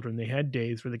my children. They had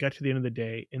days where they got to the end of the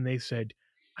day and they said,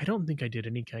 I don't think I did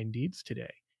any kind deeds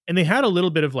today. And they had a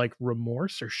little bit of like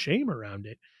remorse or shame around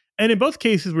it. And in both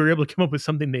cases, we were able to come up with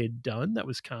something they had done that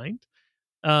was kind.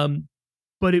 Um,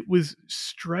 but it was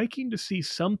striking to see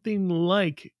something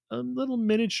like a little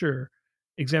miniature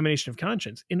examination of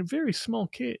conscience in very small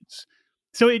kids.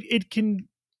 So it can,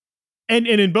 and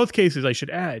in both cases, I should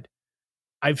add,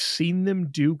 I've seen them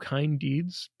do kind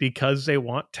deeds because they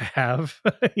want to have,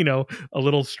 a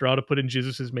little straw to put in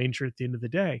Jesus's manger at the end of the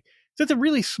day. So it's a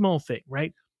really small thing,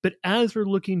 right? But as we're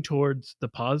looking towards the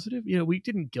positive, we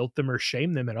didn't guilt them or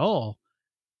shame them at all.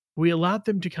 We allowed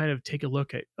them to kind of take a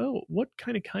look at, oh, what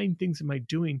kind of kind things am I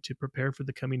doing to prepare for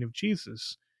the coming of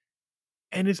Jesus?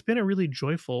 And it's been a really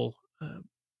joyful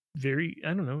very,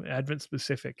 I don't know, Advent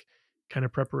specific kind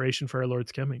of preparation for our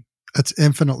Lord's coming. That's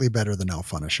infinitely better than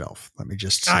Elf on a Shelf. Let me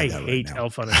just say I that right hate now.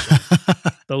 Elf on a Shelf.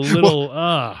 The Well,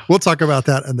 little we'll talk about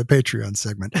that in the Patreon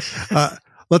segment.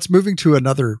 Let's moving to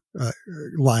another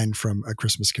line from A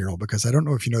Christmas Carol, because I don't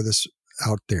know if you know this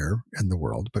out there in the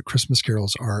world, but Christmas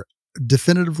carols are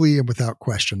definitively and without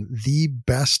question the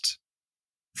best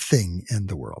thing in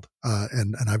the world.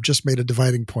 And I've just made a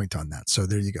dividing point on that. So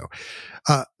there you go.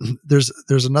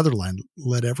 There's another line,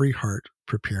 let every heart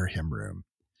prepare him room.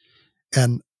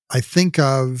 And I think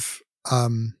of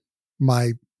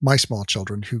my small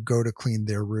children who go to clean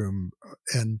their room,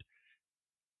 and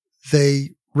they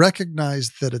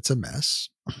recognize that it's a mess,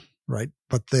 right?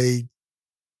 But they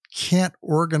can't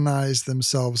organize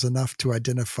themselves enough to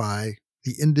identify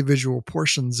the individual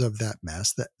portions of that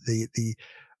mess, that the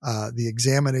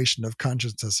examination of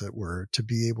conscience, as it were, to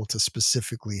be able to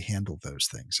specifically handle those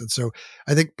things. And so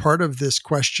I think part of this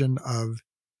question of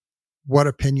what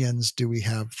opinions do we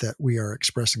have that we are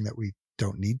expressing that we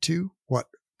don't need to? What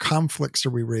conflicts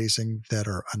are we raising that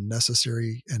are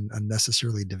unnecessary and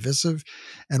unnecessarily divisive?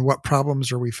 And what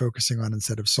problems are we focusing on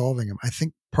instead of solving them? I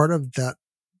think part of that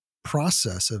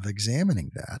process of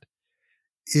examining that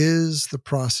is the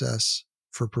process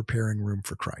for preparing room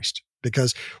for Christ.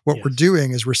 Because what we're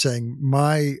doing is we're saying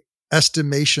my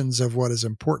estimations of what is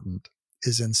important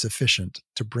is insufficient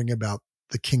to bring about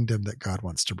the kingdom that God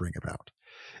wants to bring about.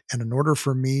 And in order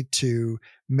for me to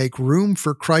make room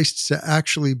for Christ to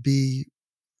actually be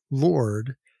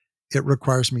Lord, it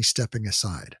requires me stepping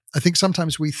aside. I think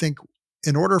sometimes we think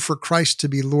in order for Christ to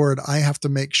be Lord, I have to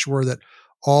make sure that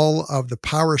all of the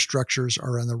power structures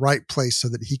are in the right place so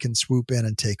that he can swoop in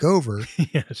and take over.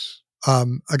 Yes.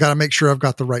 I got to make sure I've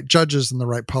got the right judges and the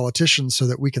right politicians so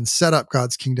that we can set up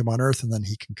God's kingdom on earth and then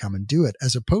he can come and do it,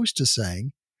 as opposed to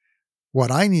saying,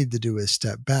 what I need to do is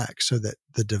step back so that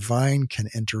the divine can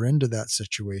enter into that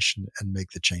situation and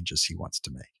make the changes he wants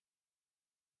to make.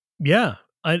 Yeah.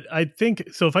 I think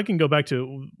so. If I can go back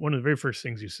to one of the very first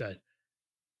things you said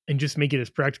and just make it as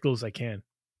practical as I can.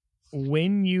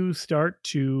 When you start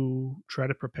to try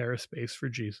to prepare a space for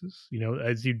Jesus,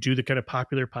 as you do the kind of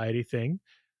popular piety thing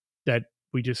that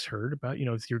we just heard about,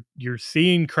 as you're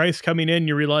seeing Christ coming in,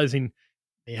 you're realizing,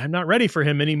 hey, I'm not ready for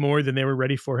him any more than they were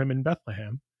ready for him in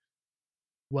Bethlehem.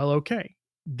 Well, okay,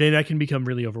 then that can become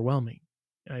really overwhelming.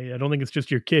 I don't think it's just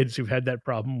your kids who've had that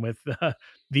problem with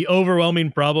the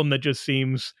overwhelming problem that just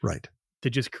seems right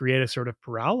to just create a sort of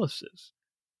paralysis.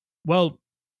 Well,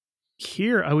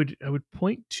 here I would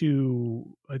point to,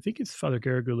 I think it's Father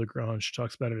Garrigou Lagrange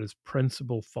talks about it as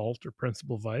principal fault or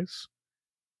principal vice.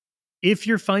 If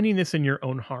you're finding this in your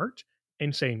own heart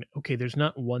and saying, okay, there's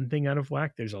not one thing out of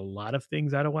whack, there's a lot of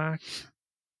things out of whack,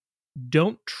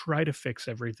 don't try to fix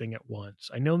everything at once.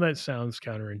 I know that sounds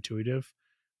counterintuitive,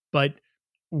 but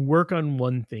work on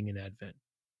one thing in Advent.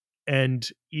 And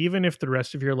even if the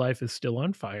rest of your life is still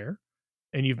on fire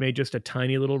and you've made just a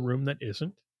tiny little room that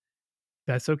isn't,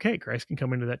 that's okay. Christ can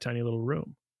come into that tiny little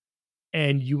room.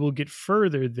 And you will get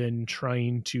further than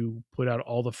trying to put out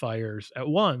all the fires at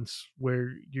once,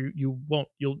 where you won't,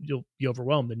 you'll be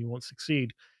overwhelmed and you won't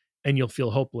succeed and you'll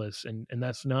feel hopeless. And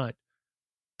that's not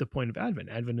the point of Advent.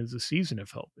 Advent is a season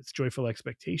of hope. It's joyful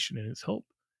expectation and it's hope.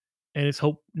 And it's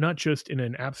hope not just in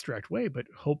an abstract way, but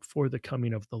hope for the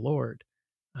coming of the Lord.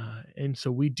 And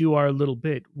so we do our little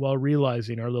bit while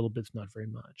realizing our little bit's not very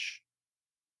much.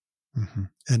 Mm-hmm.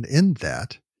 And in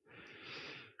that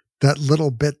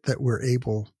little bit that we're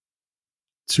able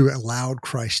to allow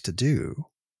Christ to do,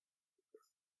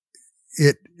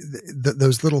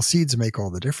 those little seeds make all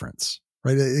the difference,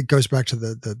 right? It goes back to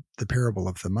the parable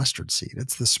of the mustard seed.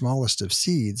 It's the smallest of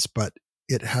seeds, but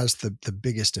it has the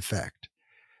biggest effect.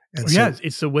 And Yeah,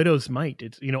 it's the widow's mite.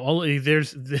 It's,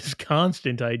 there's this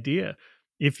constant idea.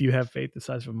 If you have faith the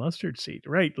size of a mustard seed,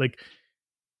 right? Like,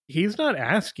 he's not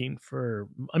asking for,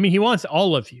 I mean, he wants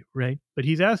all of you, right? But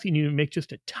he's asking you to make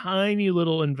just a tiny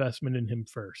little investment in him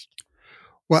first.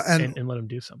 Well, and let him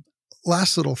do something.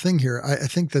 Last little thing here. I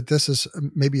think that this is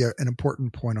maybe an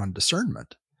important point on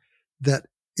discernment, that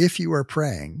if you are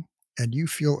praying and you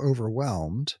feel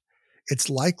overwhelmed,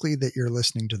 it's likely that you're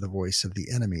listening to the voice of the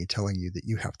enemy telling you that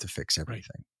you have to fix everything.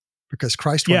 Right. Because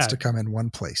Christ wants to come in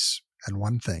one place and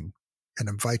one thing and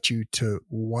invite you to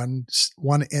one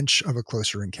inch of a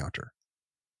closer encounter.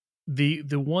 The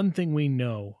one thing we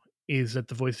know is that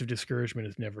the voice of discouragement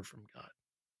is never from God.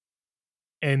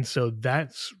 And so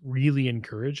that's really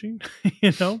encouraging,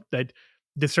 that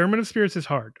discernment of spirits is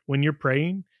hard. When you're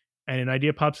praying and an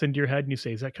idea pops into your head and you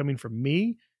say, is that coming from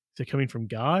me? Is it coming from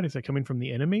God? Is that coming from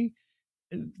the enemy?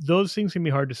 Those things can be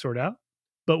hard to sort out.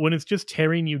 But when it's just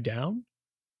tearing you down,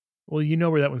 well, you know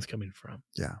where that one's coming from.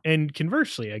 Yeah. And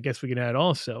conversely, I guess we can add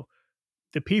also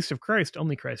the peace of Christ,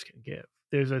 only Christ can give.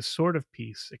 There's a sort of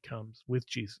peace that comes with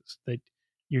Jesus that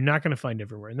you're not going to find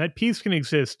everywhere. And that peace can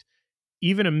exist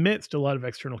even amidst a lot of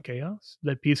external chaos.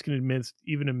 That peace can exist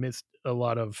even amidst a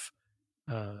lot of,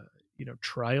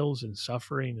 trials and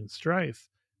suffering and strife.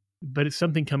 But it's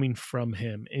something coming from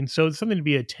Him, and so it's something to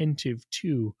be attentive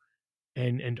to,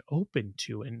 and open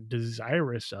to, and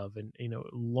desirous of, and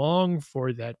long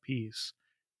for that peace,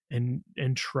 and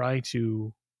try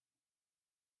to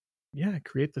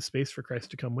create the space for Christ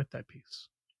to come with that peace.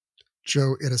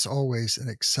 Joe, it is always an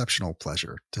exceptional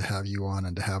pleasure to have you on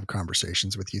and to have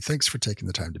conversations with you. Thanks for taking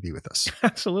the time to be with us.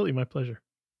 Absolutely, my pleasure.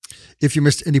 If you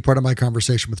missed any part of my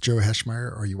conversation with Joe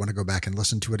Heschmeyer, or you want to go back and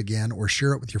listen to it again, or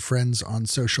share it with your friends on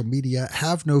social media,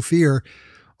 have no fear.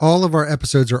 All of our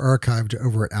episodes are archived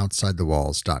over at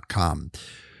OutsideTheWalls.com.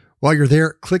 While you're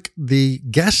there, click the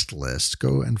guest list,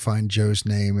 go and find Joe's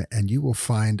name, and you will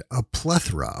find a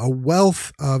plethora, a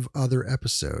wealth of other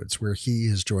episodes where he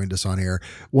has joined us on air.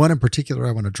 One in particular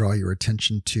I want to draw your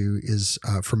attention to is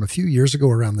from a few years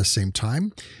ago around the same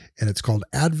time, and it's called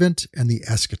Advent and the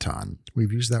Eschaton.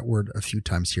 We've used that word a few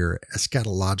times here,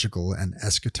 eschatological and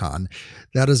eschaton.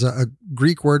 That is a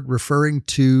Greek word referring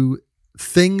to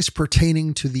things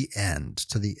pertaining to the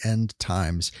end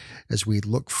times as we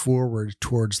look forward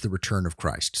towards the return of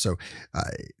Christ. So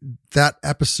that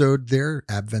episode there,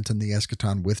 Advent and the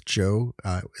Eschaton with Joe,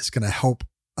 is going to help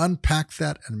unpack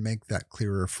that and make that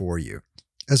clearer for you.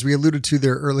 As we alluded to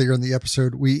there earlier in the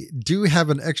episode, we do have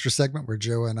an extra segment where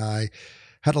Joe and I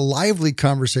had a lively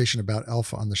conversation about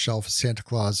Elf on the Shelf, Santa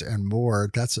Claus, and more.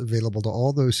 That's available to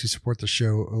all those who support the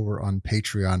show over on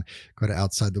Patreon. Go to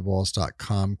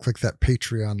OutsideTheWalls.com, click that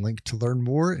Patreon link to learn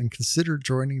more, and consider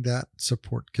joining that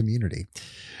support community.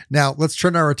 Now, let's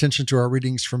turn our attention to our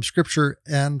readings from Scripture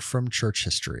and from church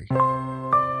history.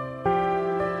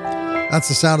 That's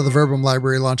the sound of the Verbum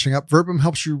library launching up. Verbum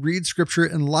helps you read Scripture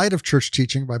in light of church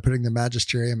teaching by putting the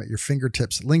magisterium at your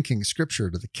fingertips, linking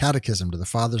Scripture to the catechism, to the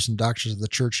fathers and doctors of the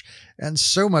church, and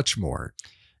so much more.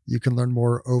 You can learn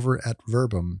more over at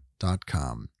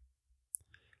verbum.com.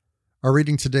 Our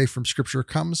reading today from Scripture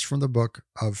comes from the book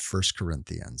of 1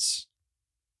 Corinthians.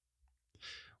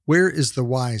 Where is the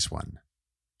wise one?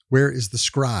 Where is the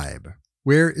scribe?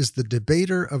 Where is the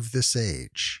debater of this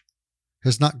age?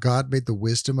 Has not God made the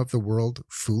wisdom of the world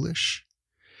foolish?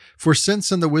 For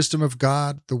since in the wisdom of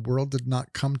God, the world did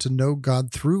not come to know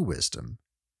God through wisdom,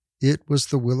 it was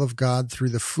the will of God through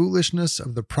the foolishness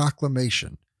of the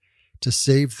proclamation to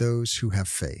save those who have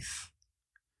faith.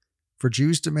 For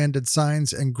Jews demanded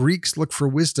signs and Greeks look for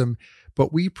wisdom,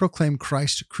 but we proclaim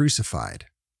Christ crucified,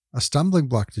 a stumbling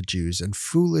block to Jews and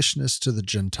foolishness to the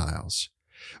Gentiles.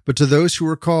 But to those who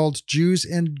are called, Jews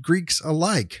and Greeks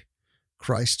alike,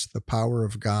 Christ, the power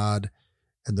of God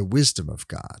and the wisdom of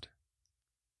God.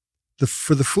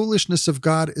 For the foolishness of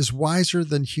God is wiser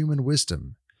than human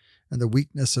wisdom, and the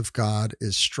weakness of God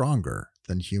is stronger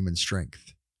than human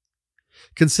strength.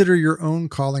 Consider your own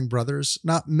calling, brothers.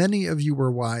 Not many of you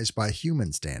were wise by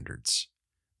human standards.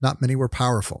 Not many were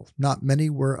powerful. Not many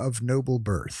were of noble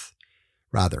birth.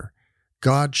 Rather,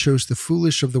 God chose the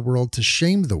foolish of the world to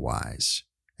shame the wise,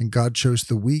 and God chose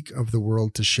the weak of the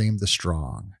world to shame the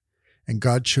strong. And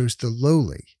God chose the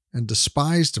lowly and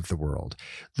despised of the world,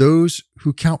 those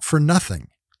who count for nothing,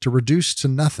 to reduce to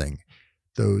nothing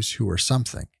those who are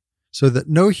something, so that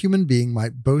no human being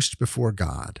might boast before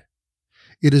God.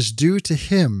 It is due to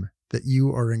him that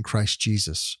you are in Christ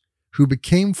Jesus, who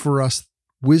became for us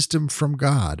wisdom from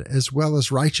God, as well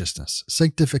as righteousness,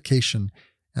 sanctification,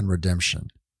 and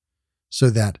redemption, so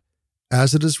that,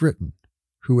 as it is written,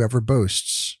 whoever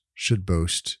boasts should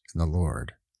boast in the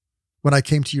Lord. When I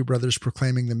came to you, brothers,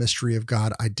 proclaiming the mystery of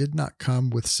God, I did not come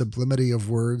with sublimity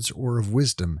of words or of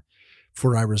wisdom,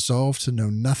 for I resolved to know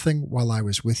nothing while I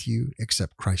was with you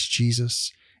except Christ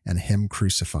Jesus and him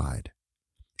crucified.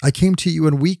 I came to you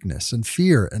in weakness and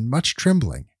fear and much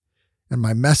trembling, and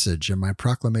my message and my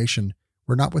proclamation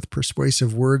were not with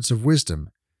persuasive words of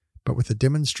wisdom, but with a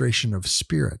demonstration of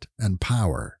spirit and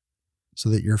power, so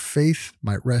that your faith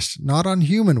might rest not on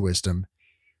human wisdom,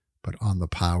 but on the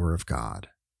power of God.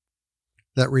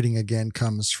 That reading again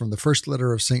comes from the first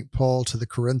letter of St. Paul to the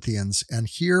Corinthians, and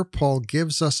here Paul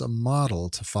gives us a model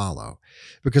to follow,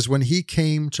 because when he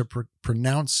came to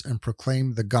pronounce and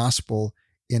proclaim the gospel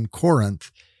in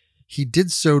Corinth, he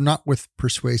did so not with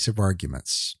persuasive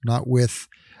arguments, not with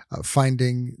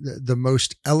finding the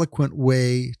most eloquent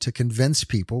way to convince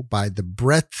people by the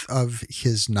breadth of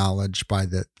his knowledge, by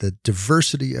the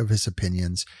diversity of his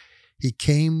opinions. He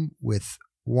came with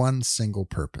one single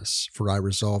purpose, for I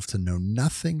resolved to know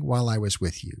nothing while I was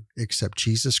with you except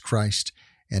Jesus Christ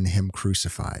and him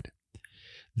crucified.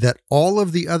 That all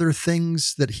of the other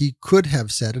things that he could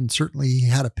have said, and certainly he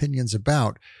had opinions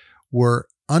about, were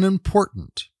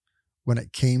unimportant when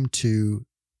it came to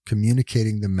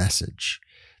communicating the message,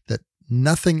 that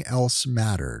nothing else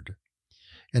mattered.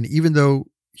 And even though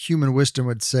human wisdom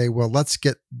would say, well, let's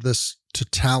get this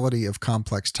totality of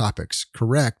complex topics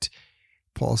correct,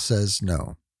 Paul says,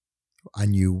 no, I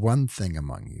knew one thing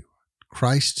among you,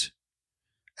 Christ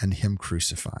and him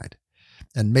crucified.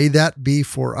 And may that be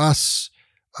for us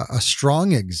a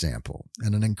strong example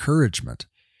and an encouragement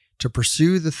to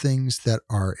pursue the things that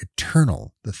are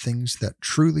eternal, the things that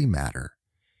truly matter.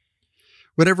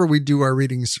 Whenever we do our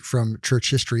readings from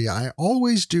church history, I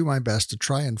always do my best to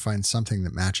try and find something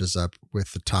that matches up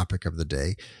with the topic of the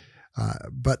day.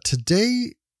 But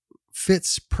today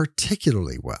fits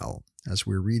particularly well as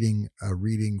we're reading a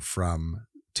reading from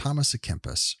Thomas à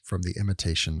Kempis from the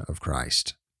Imitation of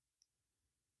Christ.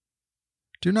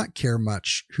 Do not care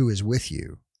much who is with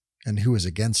you and who is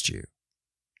against you,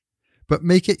 but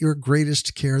make it your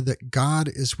greatest care that God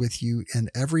is with you in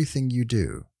everything you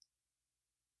do.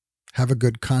 Have a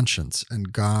good conscience,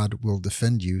 and God will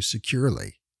defend you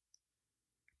securely.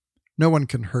 No one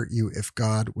can hurt you if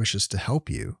God wishes to help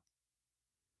you.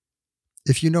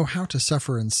 If you know how to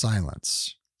suffer in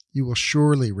silence, you will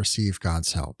surely receive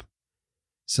God's help,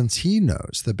 since he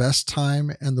knows the best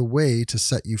time and the way to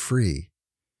set you free.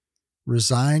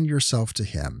 Resign yourself to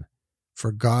him,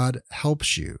 for God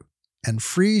helps you and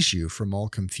frees you from all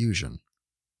confusion.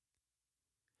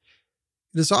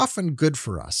 It is often good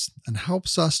for us and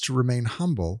helps us to remain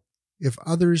humble if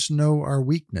others know our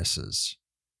weaknesses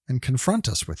and confront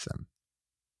us with them.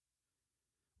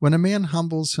 When a man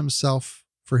humbles himself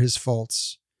for his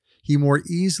faults, he more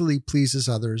easily pleases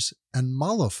others and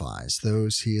mollifies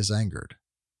those he has angered.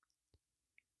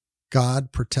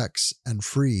 God protects and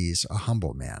frees a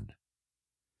humble man.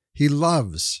 He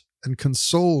loves and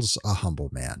consoles a humble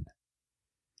man.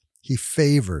 He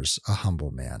favors a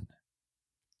humble man.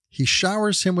 He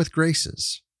showers him with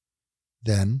graces.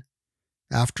 Then,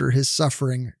 after his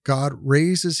suffering, God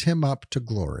raises him up to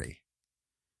glory.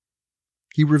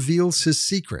 He reveals his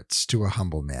secrets to a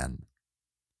humble man,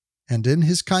 and in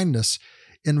his kindness,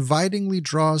 invitingly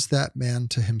draws that man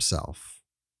to himself.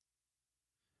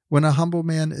 When a humble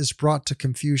man is brought to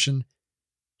confusion,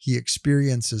 he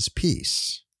experiences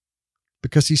peace,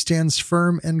 because he stands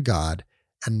firm in God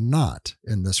and not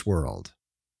in this world.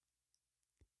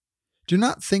 Do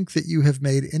not think that you have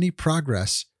made any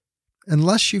progress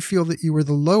unless you feel that you are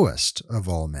the lowest of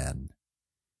all men.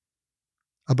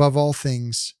 Above all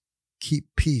things, keep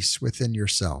peace within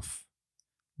yourself.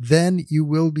 Then you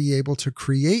will be able to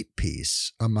create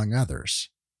peace among others.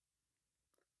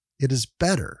 It is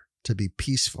better to be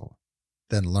peaceful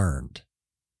than learned.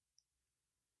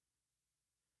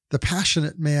 The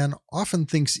passionate man often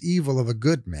thinks evil of a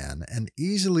good man and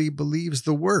easily believes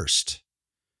the worst.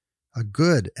 A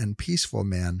good and peaceful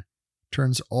man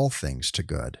turns all things to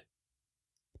good.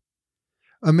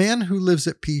 A man who lives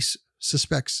at peace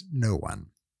suspects no one,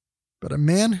 but a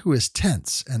man who is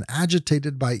tense and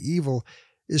agitated by evil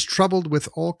is troubled with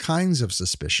all kinds of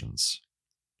suspicions.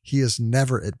 He is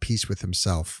never at peace with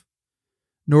himself,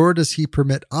 nor does he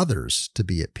permit others to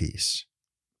be at peace.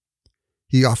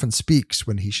 He often speaks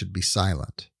when he should be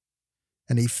silent,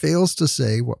 and he fails to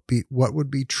say what would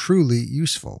be truly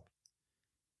useful.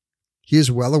 He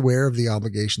is well aware of the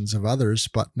obligations of others,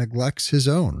 but neglects his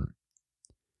own.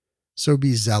 So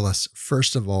be zealous,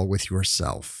 first of all, with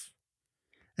yourself,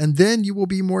 and then you will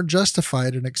be more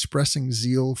justified in expressing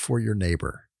zeal for your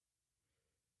neighbor.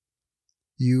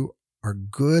 You are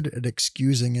good at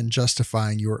excusing and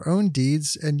justifying your own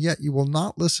deeds, and yet you will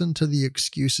not listen to the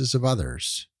excuses of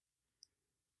others.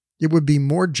 It would be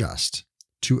more just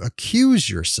to accuse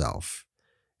yourself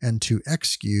and to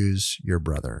excuse your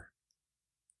brother.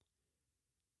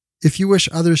 If you wish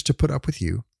others to put up with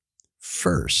you,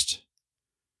 first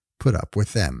put up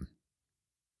with them.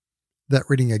 That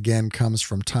reading again comes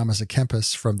from Thomas à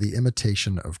Kempis from the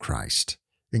Imitation of Christ,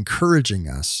 encouraging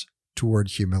us toward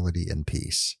humility and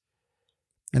peace.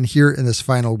 And here in this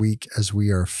final week, as we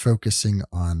are focusing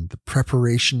on the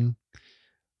preparation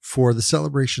for the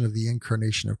celebration of the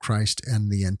incarnation of Christ and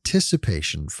the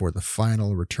anticipation for the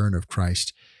final return of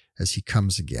Christ as he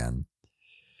comes again,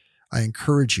 I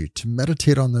encourage you to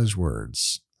meditate on those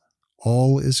words.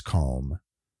 All is calm,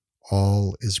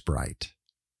 all is bright.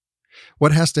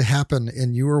 What has to happen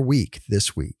in your week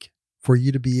this week for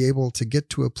you to be able to get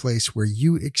to a place where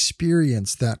you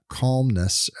experience that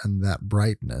calmness and that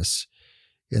brightness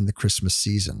in the Christmas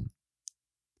season?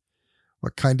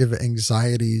 What kind of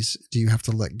anxieties do you have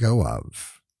to let go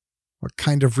of? What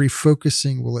kind of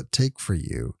refocusing will it take for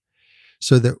you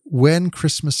so that when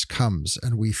Christmas comes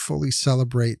and we fully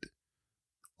celebrate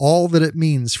all that it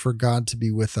means for God to be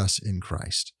with us in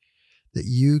Christ, that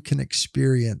you can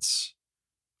experience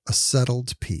a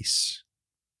settled peace?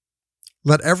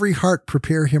 Let every heart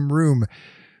prepare him room.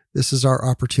 This is our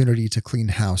opportunity to clean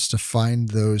house, to find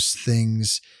those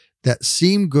things that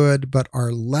seem good but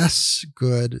are less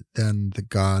good than the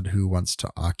God who wants to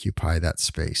occupy that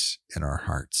space in our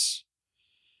hearts.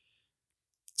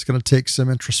 It's going to take some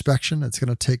introspection. It's going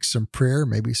to take some prayer,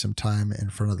 maybe some time in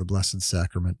front of the Blessed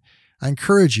Sacrament. I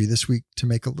encourage you this week to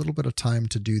make a little bit of time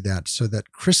to do that so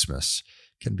that Christmas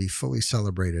can be fully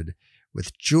celebrated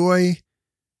with joy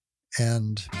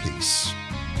and peace.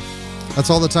 That's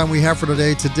all the time we have for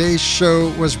today. Today's show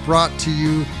was brought to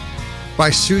you by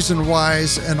Susan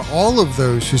Wise and all of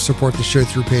those who support the show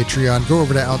through Patreon. Go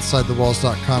over to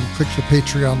OutsideTheWalls.com, click the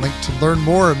Patreon link to learn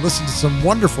more and listen to some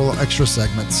wonderful extra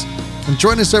segments. And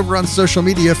join us over on social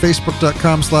media,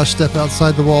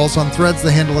 Facebook.com/StepOutsideTheWalls. On Threads,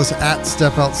 the handle is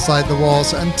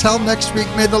 @StepOutsideTheWalls. Until next week,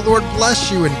 may the Lord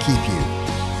bless you and keep you.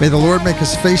 May the Lord make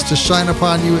his face to shine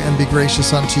upon you and be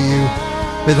gracious unto you.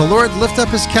 May the Lord lift up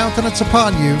his countenance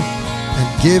upon you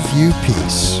and give you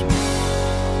peace.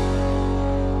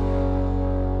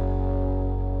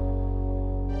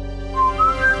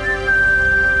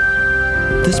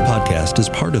 This podcast is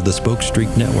part of the Spoke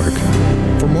Street Network.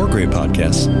 For more great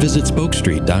podcasts, visit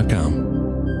spokestreet.com.